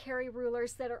hold and carry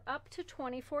rulers that are up to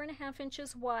 24.5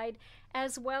 inches wide,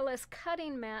 as well as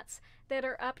cutting mats that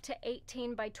are up to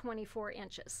 18 by 24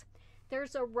 inches.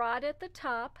 There's a rod at the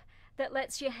top that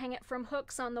lets you hang it from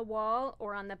hooks on the wall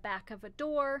or on the back of a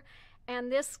door,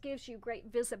 and this gives you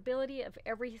great visibility of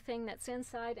everything that's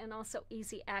inside and also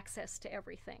easy access to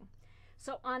everything.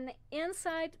 So on the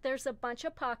inside, there's a bunch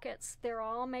of pockets. They're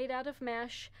all made out of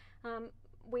mesh.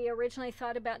 We originally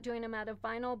thought about doing them out of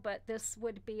vinyl, but this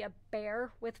would be a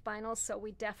bear with vinyl, so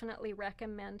we definitely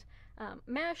recommend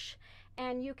mesh.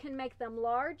 And you can make them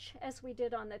large, as we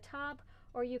did on the top,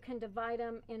 or you can divide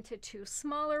them into two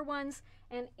smaller ones,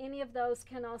 and any of those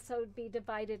can also be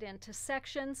divided into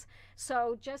sections.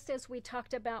 So just as we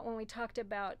talked about when we talked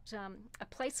about a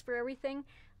place for everything,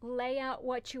 lay out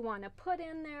what you want to put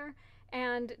in there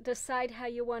and decide how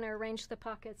you want to arrange the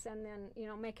pockets, and then, you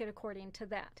know, make it according to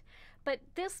that. But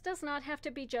this does not have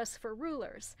to be just for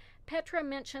rulers. Petra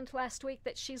mentioned last week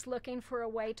that she's looking for a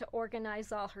way to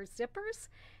organize all her zippers,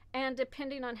 and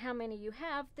depending on how many you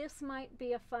have, this might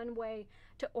be a fun way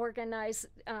to organize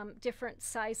different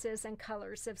sizes and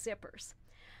colors of zippers.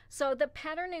 So the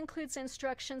pattern includes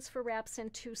instructions for wraps in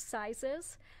two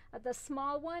sizes. The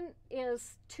small one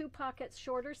is 2 pockets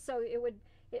shorter, so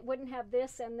it wouldn't have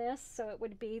this and this, so it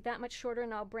would be that much shorter,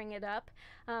 and I'll bring it up.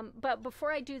 But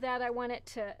before I do that, I want it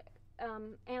to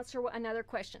answer another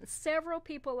question. Several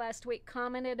people last week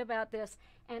commented about this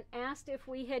and asked if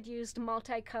we had used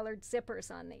multicolored zippers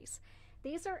on these.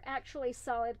 These are actually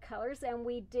solid colors, and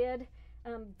we did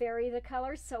vary the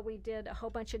colors, so we did a whole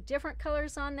bunch of different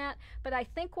colors on that, but I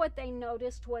think what they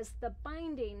noticed was the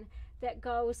binding that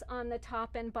goes on the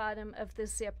top and bottom of the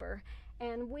zipper,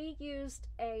 and we used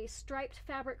a striped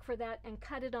fabric for that and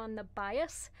cut it on the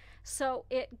bias, so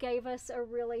it gave us a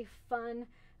really fun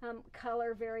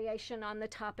color variation on the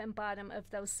top and bottom of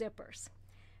those zippers.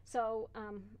 So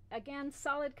again,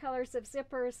 solid colors of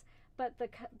zippers, but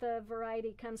the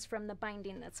variety comes from the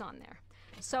binding that's on there.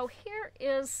 So here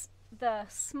is the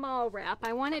small wrap.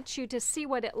 I wanted you to see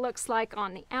what it looks like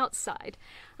on the outside.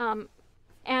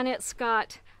 And it's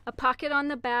got a pocket on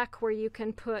the back where you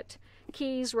can put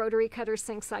keys, rotary cutters,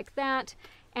 things like that,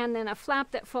 and then a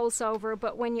flap that folds over,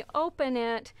 but when you open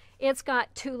it, it's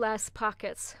got 2 less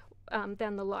pockets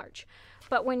than the large.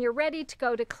 But when you're ready to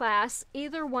go to class,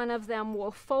 either one of them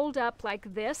will fold up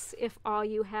like this if all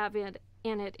you have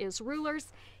in it is rulers.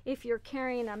 If you're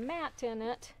carrying a mat in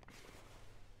it,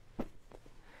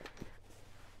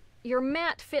 your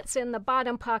mat fits in the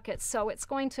bottom pocket, so it's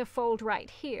going to fold right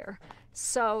here.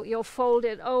 So you'll fold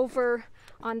it over.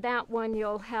 On that one,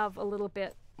 you'll have a little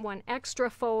bit, one extra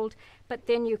fold, but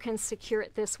then you can secure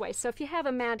it this way. So if you have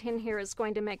a mat in here, it's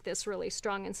going to make this really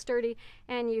strong and sturdy,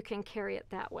 and you can carry it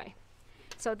that way.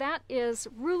 So that is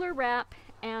ruler wrap,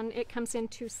 and it comes in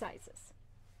 2 sizes.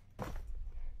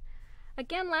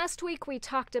 Again, last week we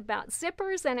talked about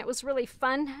zippers, and it was really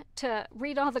fun to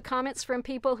read all the comments from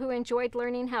people who enjoyed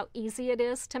learning how easy it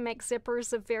is to make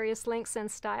zippers of various lengths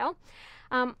and style.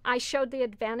 I showed the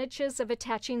advantages of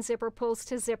attaching zipper pulls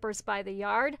to zippers by the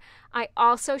yard. I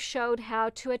also showed how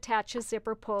to attach a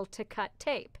zipper pull to cut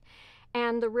tape.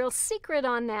 And the real secret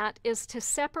on that is to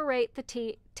separate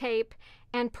the tape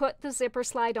and put the zipper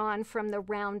slide on from the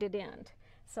rounded end.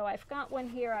 So I've got one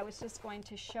here. I was just going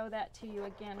to show that to you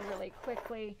again really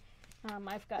quickly.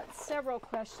 I've got several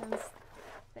questions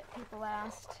that people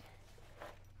asked.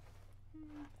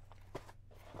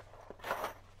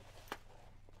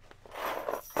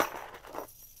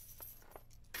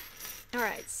 All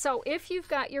right, so if you've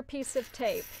got your piece of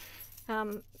tape,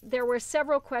 there were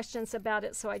several questions about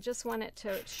it, so I just wanted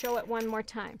to show it one more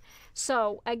time.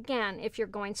 So again, if you're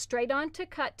going straight on to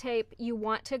cut tape, you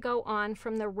want to go on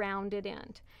from the rounded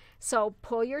end. So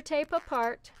pull your tape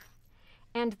apart,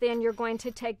 and then you're going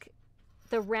to take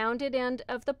the rounded end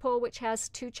of the pull, which has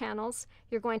 2 channels.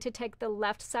 You're going to take the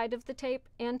left side of the tape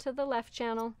into the left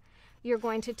channel. You're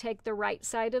going to take the right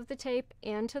side of the tape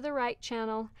into the right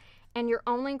channel, and you're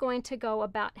only going to go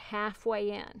about halfway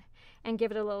in and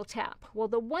give it a little tap. Well,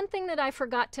 the one thing that I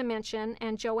forgot to mention,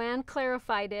 and Joanne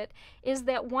clarified it, is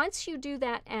that once you do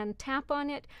that and tap on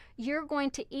it, you're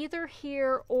going to either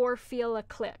hear or feel a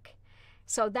click.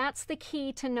 So that's the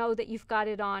key to know that you've got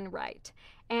it on right.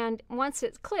 And once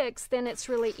it clicks, then it's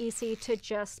really easy to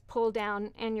just pull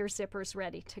down and your zipper's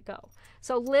ready to go.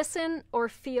 So listen or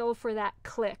feel for that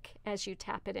click as you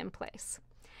tap it in place.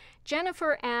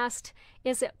 Jennifer asked,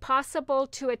 is it possible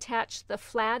to attach the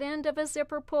flat end of a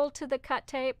zipper pull to the cut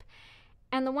tape?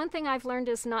 And the one thing I've learned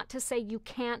is not to say you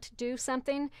can't do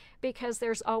something, because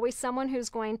there's always someone who's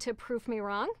going to prove me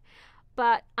wrong.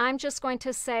 But I'm just going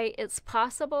to say it's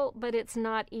possible, but it's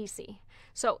not easy.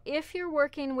 So if you're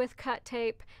working with cut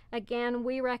tape, again,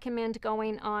 we recommend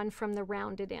going on from the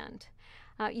rounded end.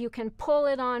 You can pull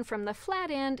it on from the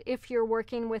flat end if you're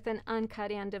working with an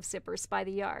uncut end of zippers by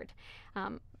the yard.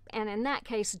 And in that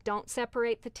case, don't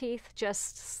separate the teeth,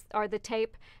 or the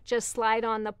tape. Just slide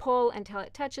on the pull until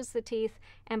it touches the teeth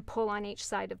and pull on each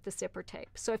side of the zipper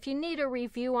tape. So if you need a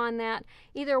review on that,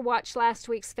 either watch last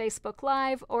week's Facebook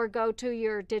Live or go to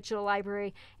your digital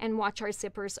library and watch our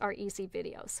Zippers Are Easy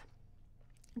videos.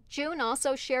 June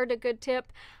also shared a good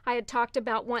tip. I had talked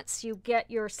about once you get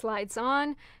your slides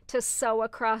on to sew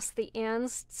across the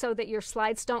ends so that your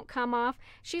slides don't come off.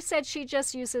 She said she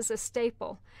just uses a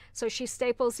staple. So she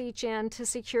staples each end to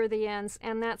secure the ends,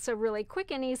 and that's a really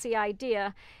quick and easy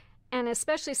idea. And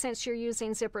especially since you're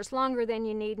using zippers longer than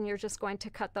you need and you're just going to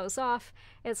cut those off,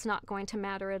 it's not going to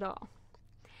matter at all.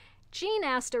 Jean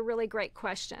asked a really great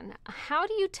question. How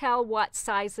do you tell what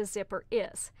size a zipper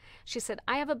is? She said,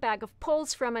 I have a bag of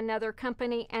pulls from another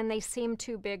company and they seem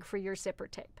too big for your zipper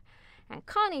tape. And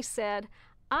Connie said,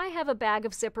 I have a bag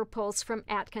of zipper pulls from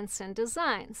Atkinson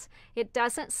Designs. It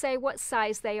doesn't say what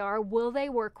size they are. Will they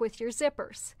work with your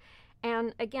zippers?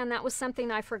 And again, that was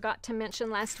something I forgot to mention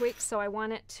last week, so I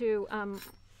wanted to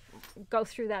go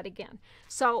through that again.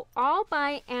 So all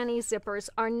ByAnnie zippers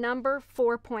are number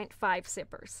 4.5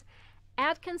 zippers.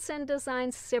 Atkinson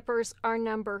Designs zippers are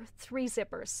number 3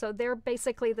 zippers, so they're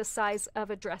basically the size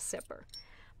of a dress zipper.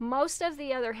 Most of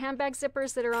the other handbag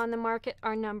zippers that are on the market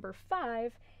are number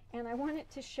 5, and I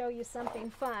wanted to show you something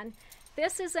fun.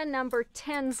 This is a number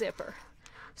 10 zipper.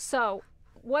 So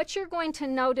what you're going to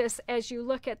notice as you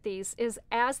look at these is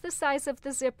as the size of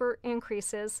the zipper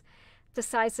increases, the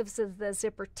size of the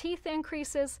zipper teeth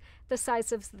increases, the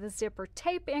size of the zipper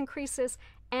tape increases,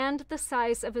 and the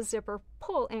size of a zipper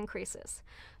pull increases.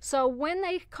 So when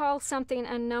they call something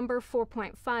a number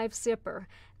 4.5 zipper,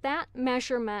 that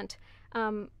measurement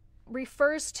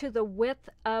refers to the width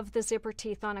of the zipper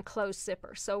teeth on a closed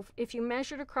zipper. So if you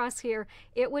measured across here,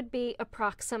 it would be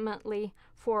approximately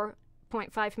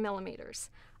 4.5 millimeters.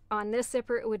 On this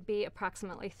zipper, it would be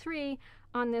approximately 3.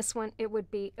 On this one, it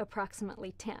would be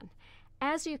approximately 10.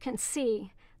 As you can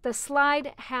see, the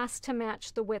slide has to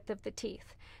match the width of the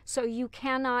teeth. So you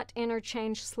cannot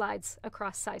interchange slides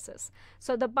across sizes.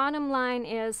 So the bottom line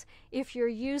is, if you're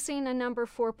using a number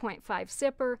 4.5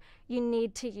 zipper, you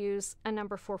need to use a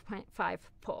number 4.5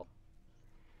 pull.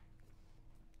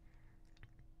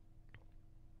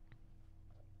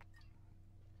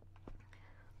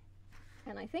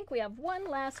 And I think we have one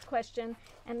last question,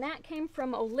 and that came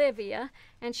from Olivia,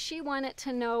 and she wanted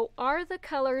to know, are the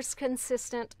colors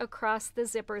consistent across the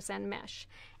zippers and mesh?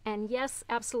 And yes,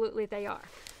 absolutely they are.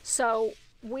 So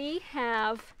we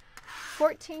have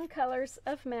 14 colors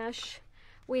of mesh,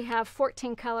 we have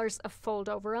 14 colors of fold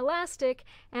over elastic,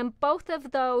 and both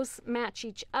of those match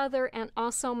each other and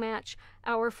also match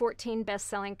our 14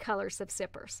 best-selling colors of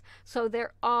zippers. So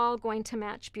they're all going to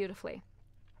match beautifully.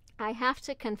 I have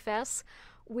to confess,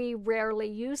 we rarely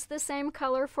use the same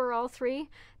color for all 3.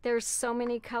 There's so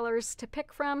many colors to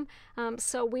pick from,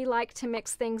 so we like to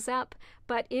mix things up.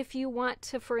 But if you want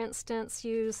to, for instance,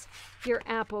 use your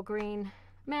apple green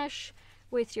mesh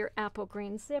with your apple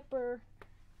green zipper,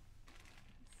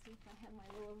 let's see if I have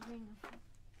my little ring.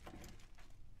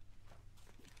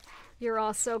 You're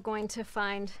also going to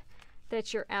find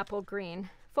that your apple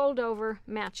green fold over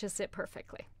matches it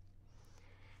perfectly.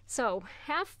 So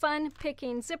have fun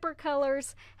picking zipper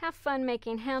colors, have fun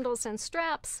making handles and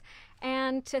straps,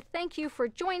 and to thank you for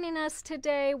joining us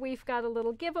today, we've got a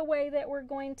little giveaway that we're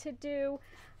going to do.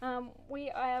 We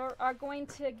are going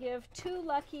to give 2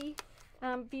 lucky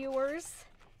viewers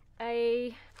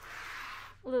a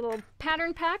little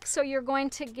pattern pack. So you're going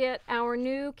to get our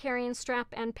new carrying strap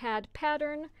and pad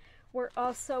pattern. We're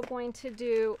also going to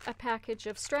do a package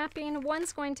of strapping.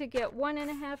 One's going to get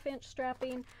 1.5 inch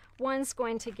strapping, one's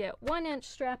going to get 1 inch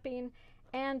strapping,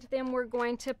 and then we're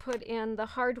going to put in the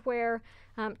hardware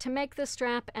to make the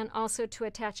strap and also to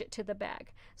attach it to the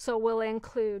bag. So we'll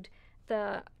include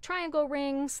the triangle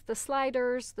rings, the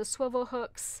sliders, the swivel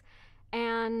hooks,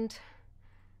 and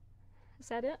is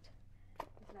that it?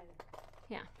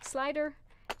 Yeah, slider,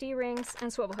 D-rings,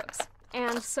 and swivel hooks.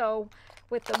 And so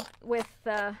with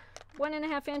the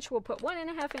 1.5 inch, we'll put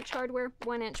 1.5 inch hardware,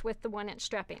 1 inch with the 1 inch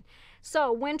strapping.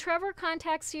 So when Trevor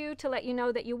contacts you to let you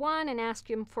know that you won and ask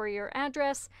him for your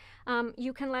address,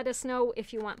 you can let us know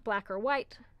if you want black or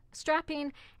white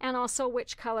strapping, and also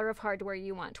which color of hardware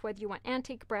you want, whether you want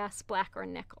antique, brass, black, or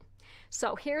nickel.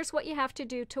 So here's what you have to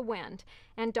do to win.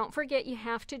 And don't forget, you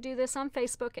have to do this on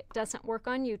Facebook. It doesn't work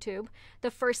on YouTube.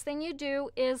 The first thing you do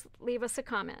is leave us a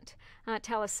comment.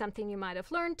 Tell us something you might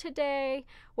have learned today.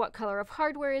 What color of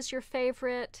hardware is your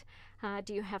favorite?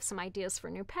 Do you have some ideas for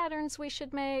new patterns we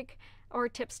should make? Or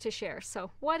tips to share?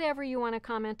 So whatever you want to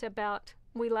comment about,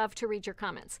 we love to read your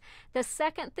comments. The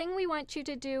second thing we want you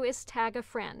to do is tag a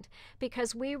friend,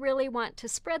 because we really want to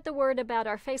spread the word about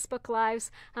our Facebook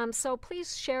Lives. So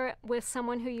please share it with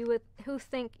someone who you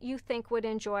think would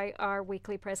enjoy our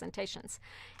weekly presentations.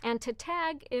 And to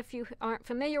tag, if you aren't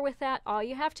familiar with that, all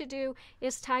you have to do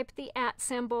is type the @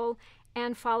 symbol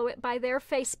and follow it by their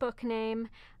Facebook name.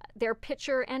 Their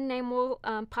picture and name will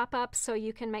pop up, so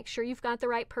you can make sure you've got the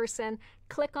right person.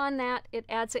 Click on that, it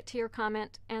adds it to your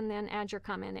comment, and then add your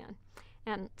comment in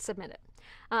and submit it.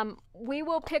 We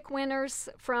will pick winners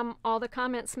from all the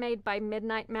comments made by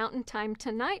midnight Mountain Time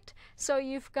tonight, so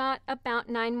you've got about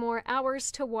 9 more hours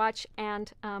to watch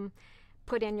and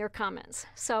put in your comments.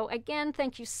 So again,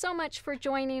 thank you so much for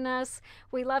joining us.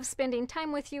 We love spending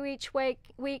time with you each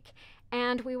week,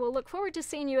 and we will look forward to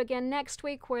seeing you again next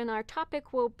week, when our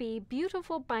topic will be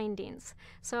beautiful bindings.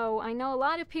 So I know a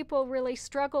lot of people really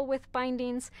struggle with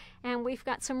bindings, and we've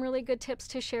got some really good tips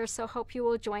to share, so hope you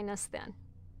will join us then.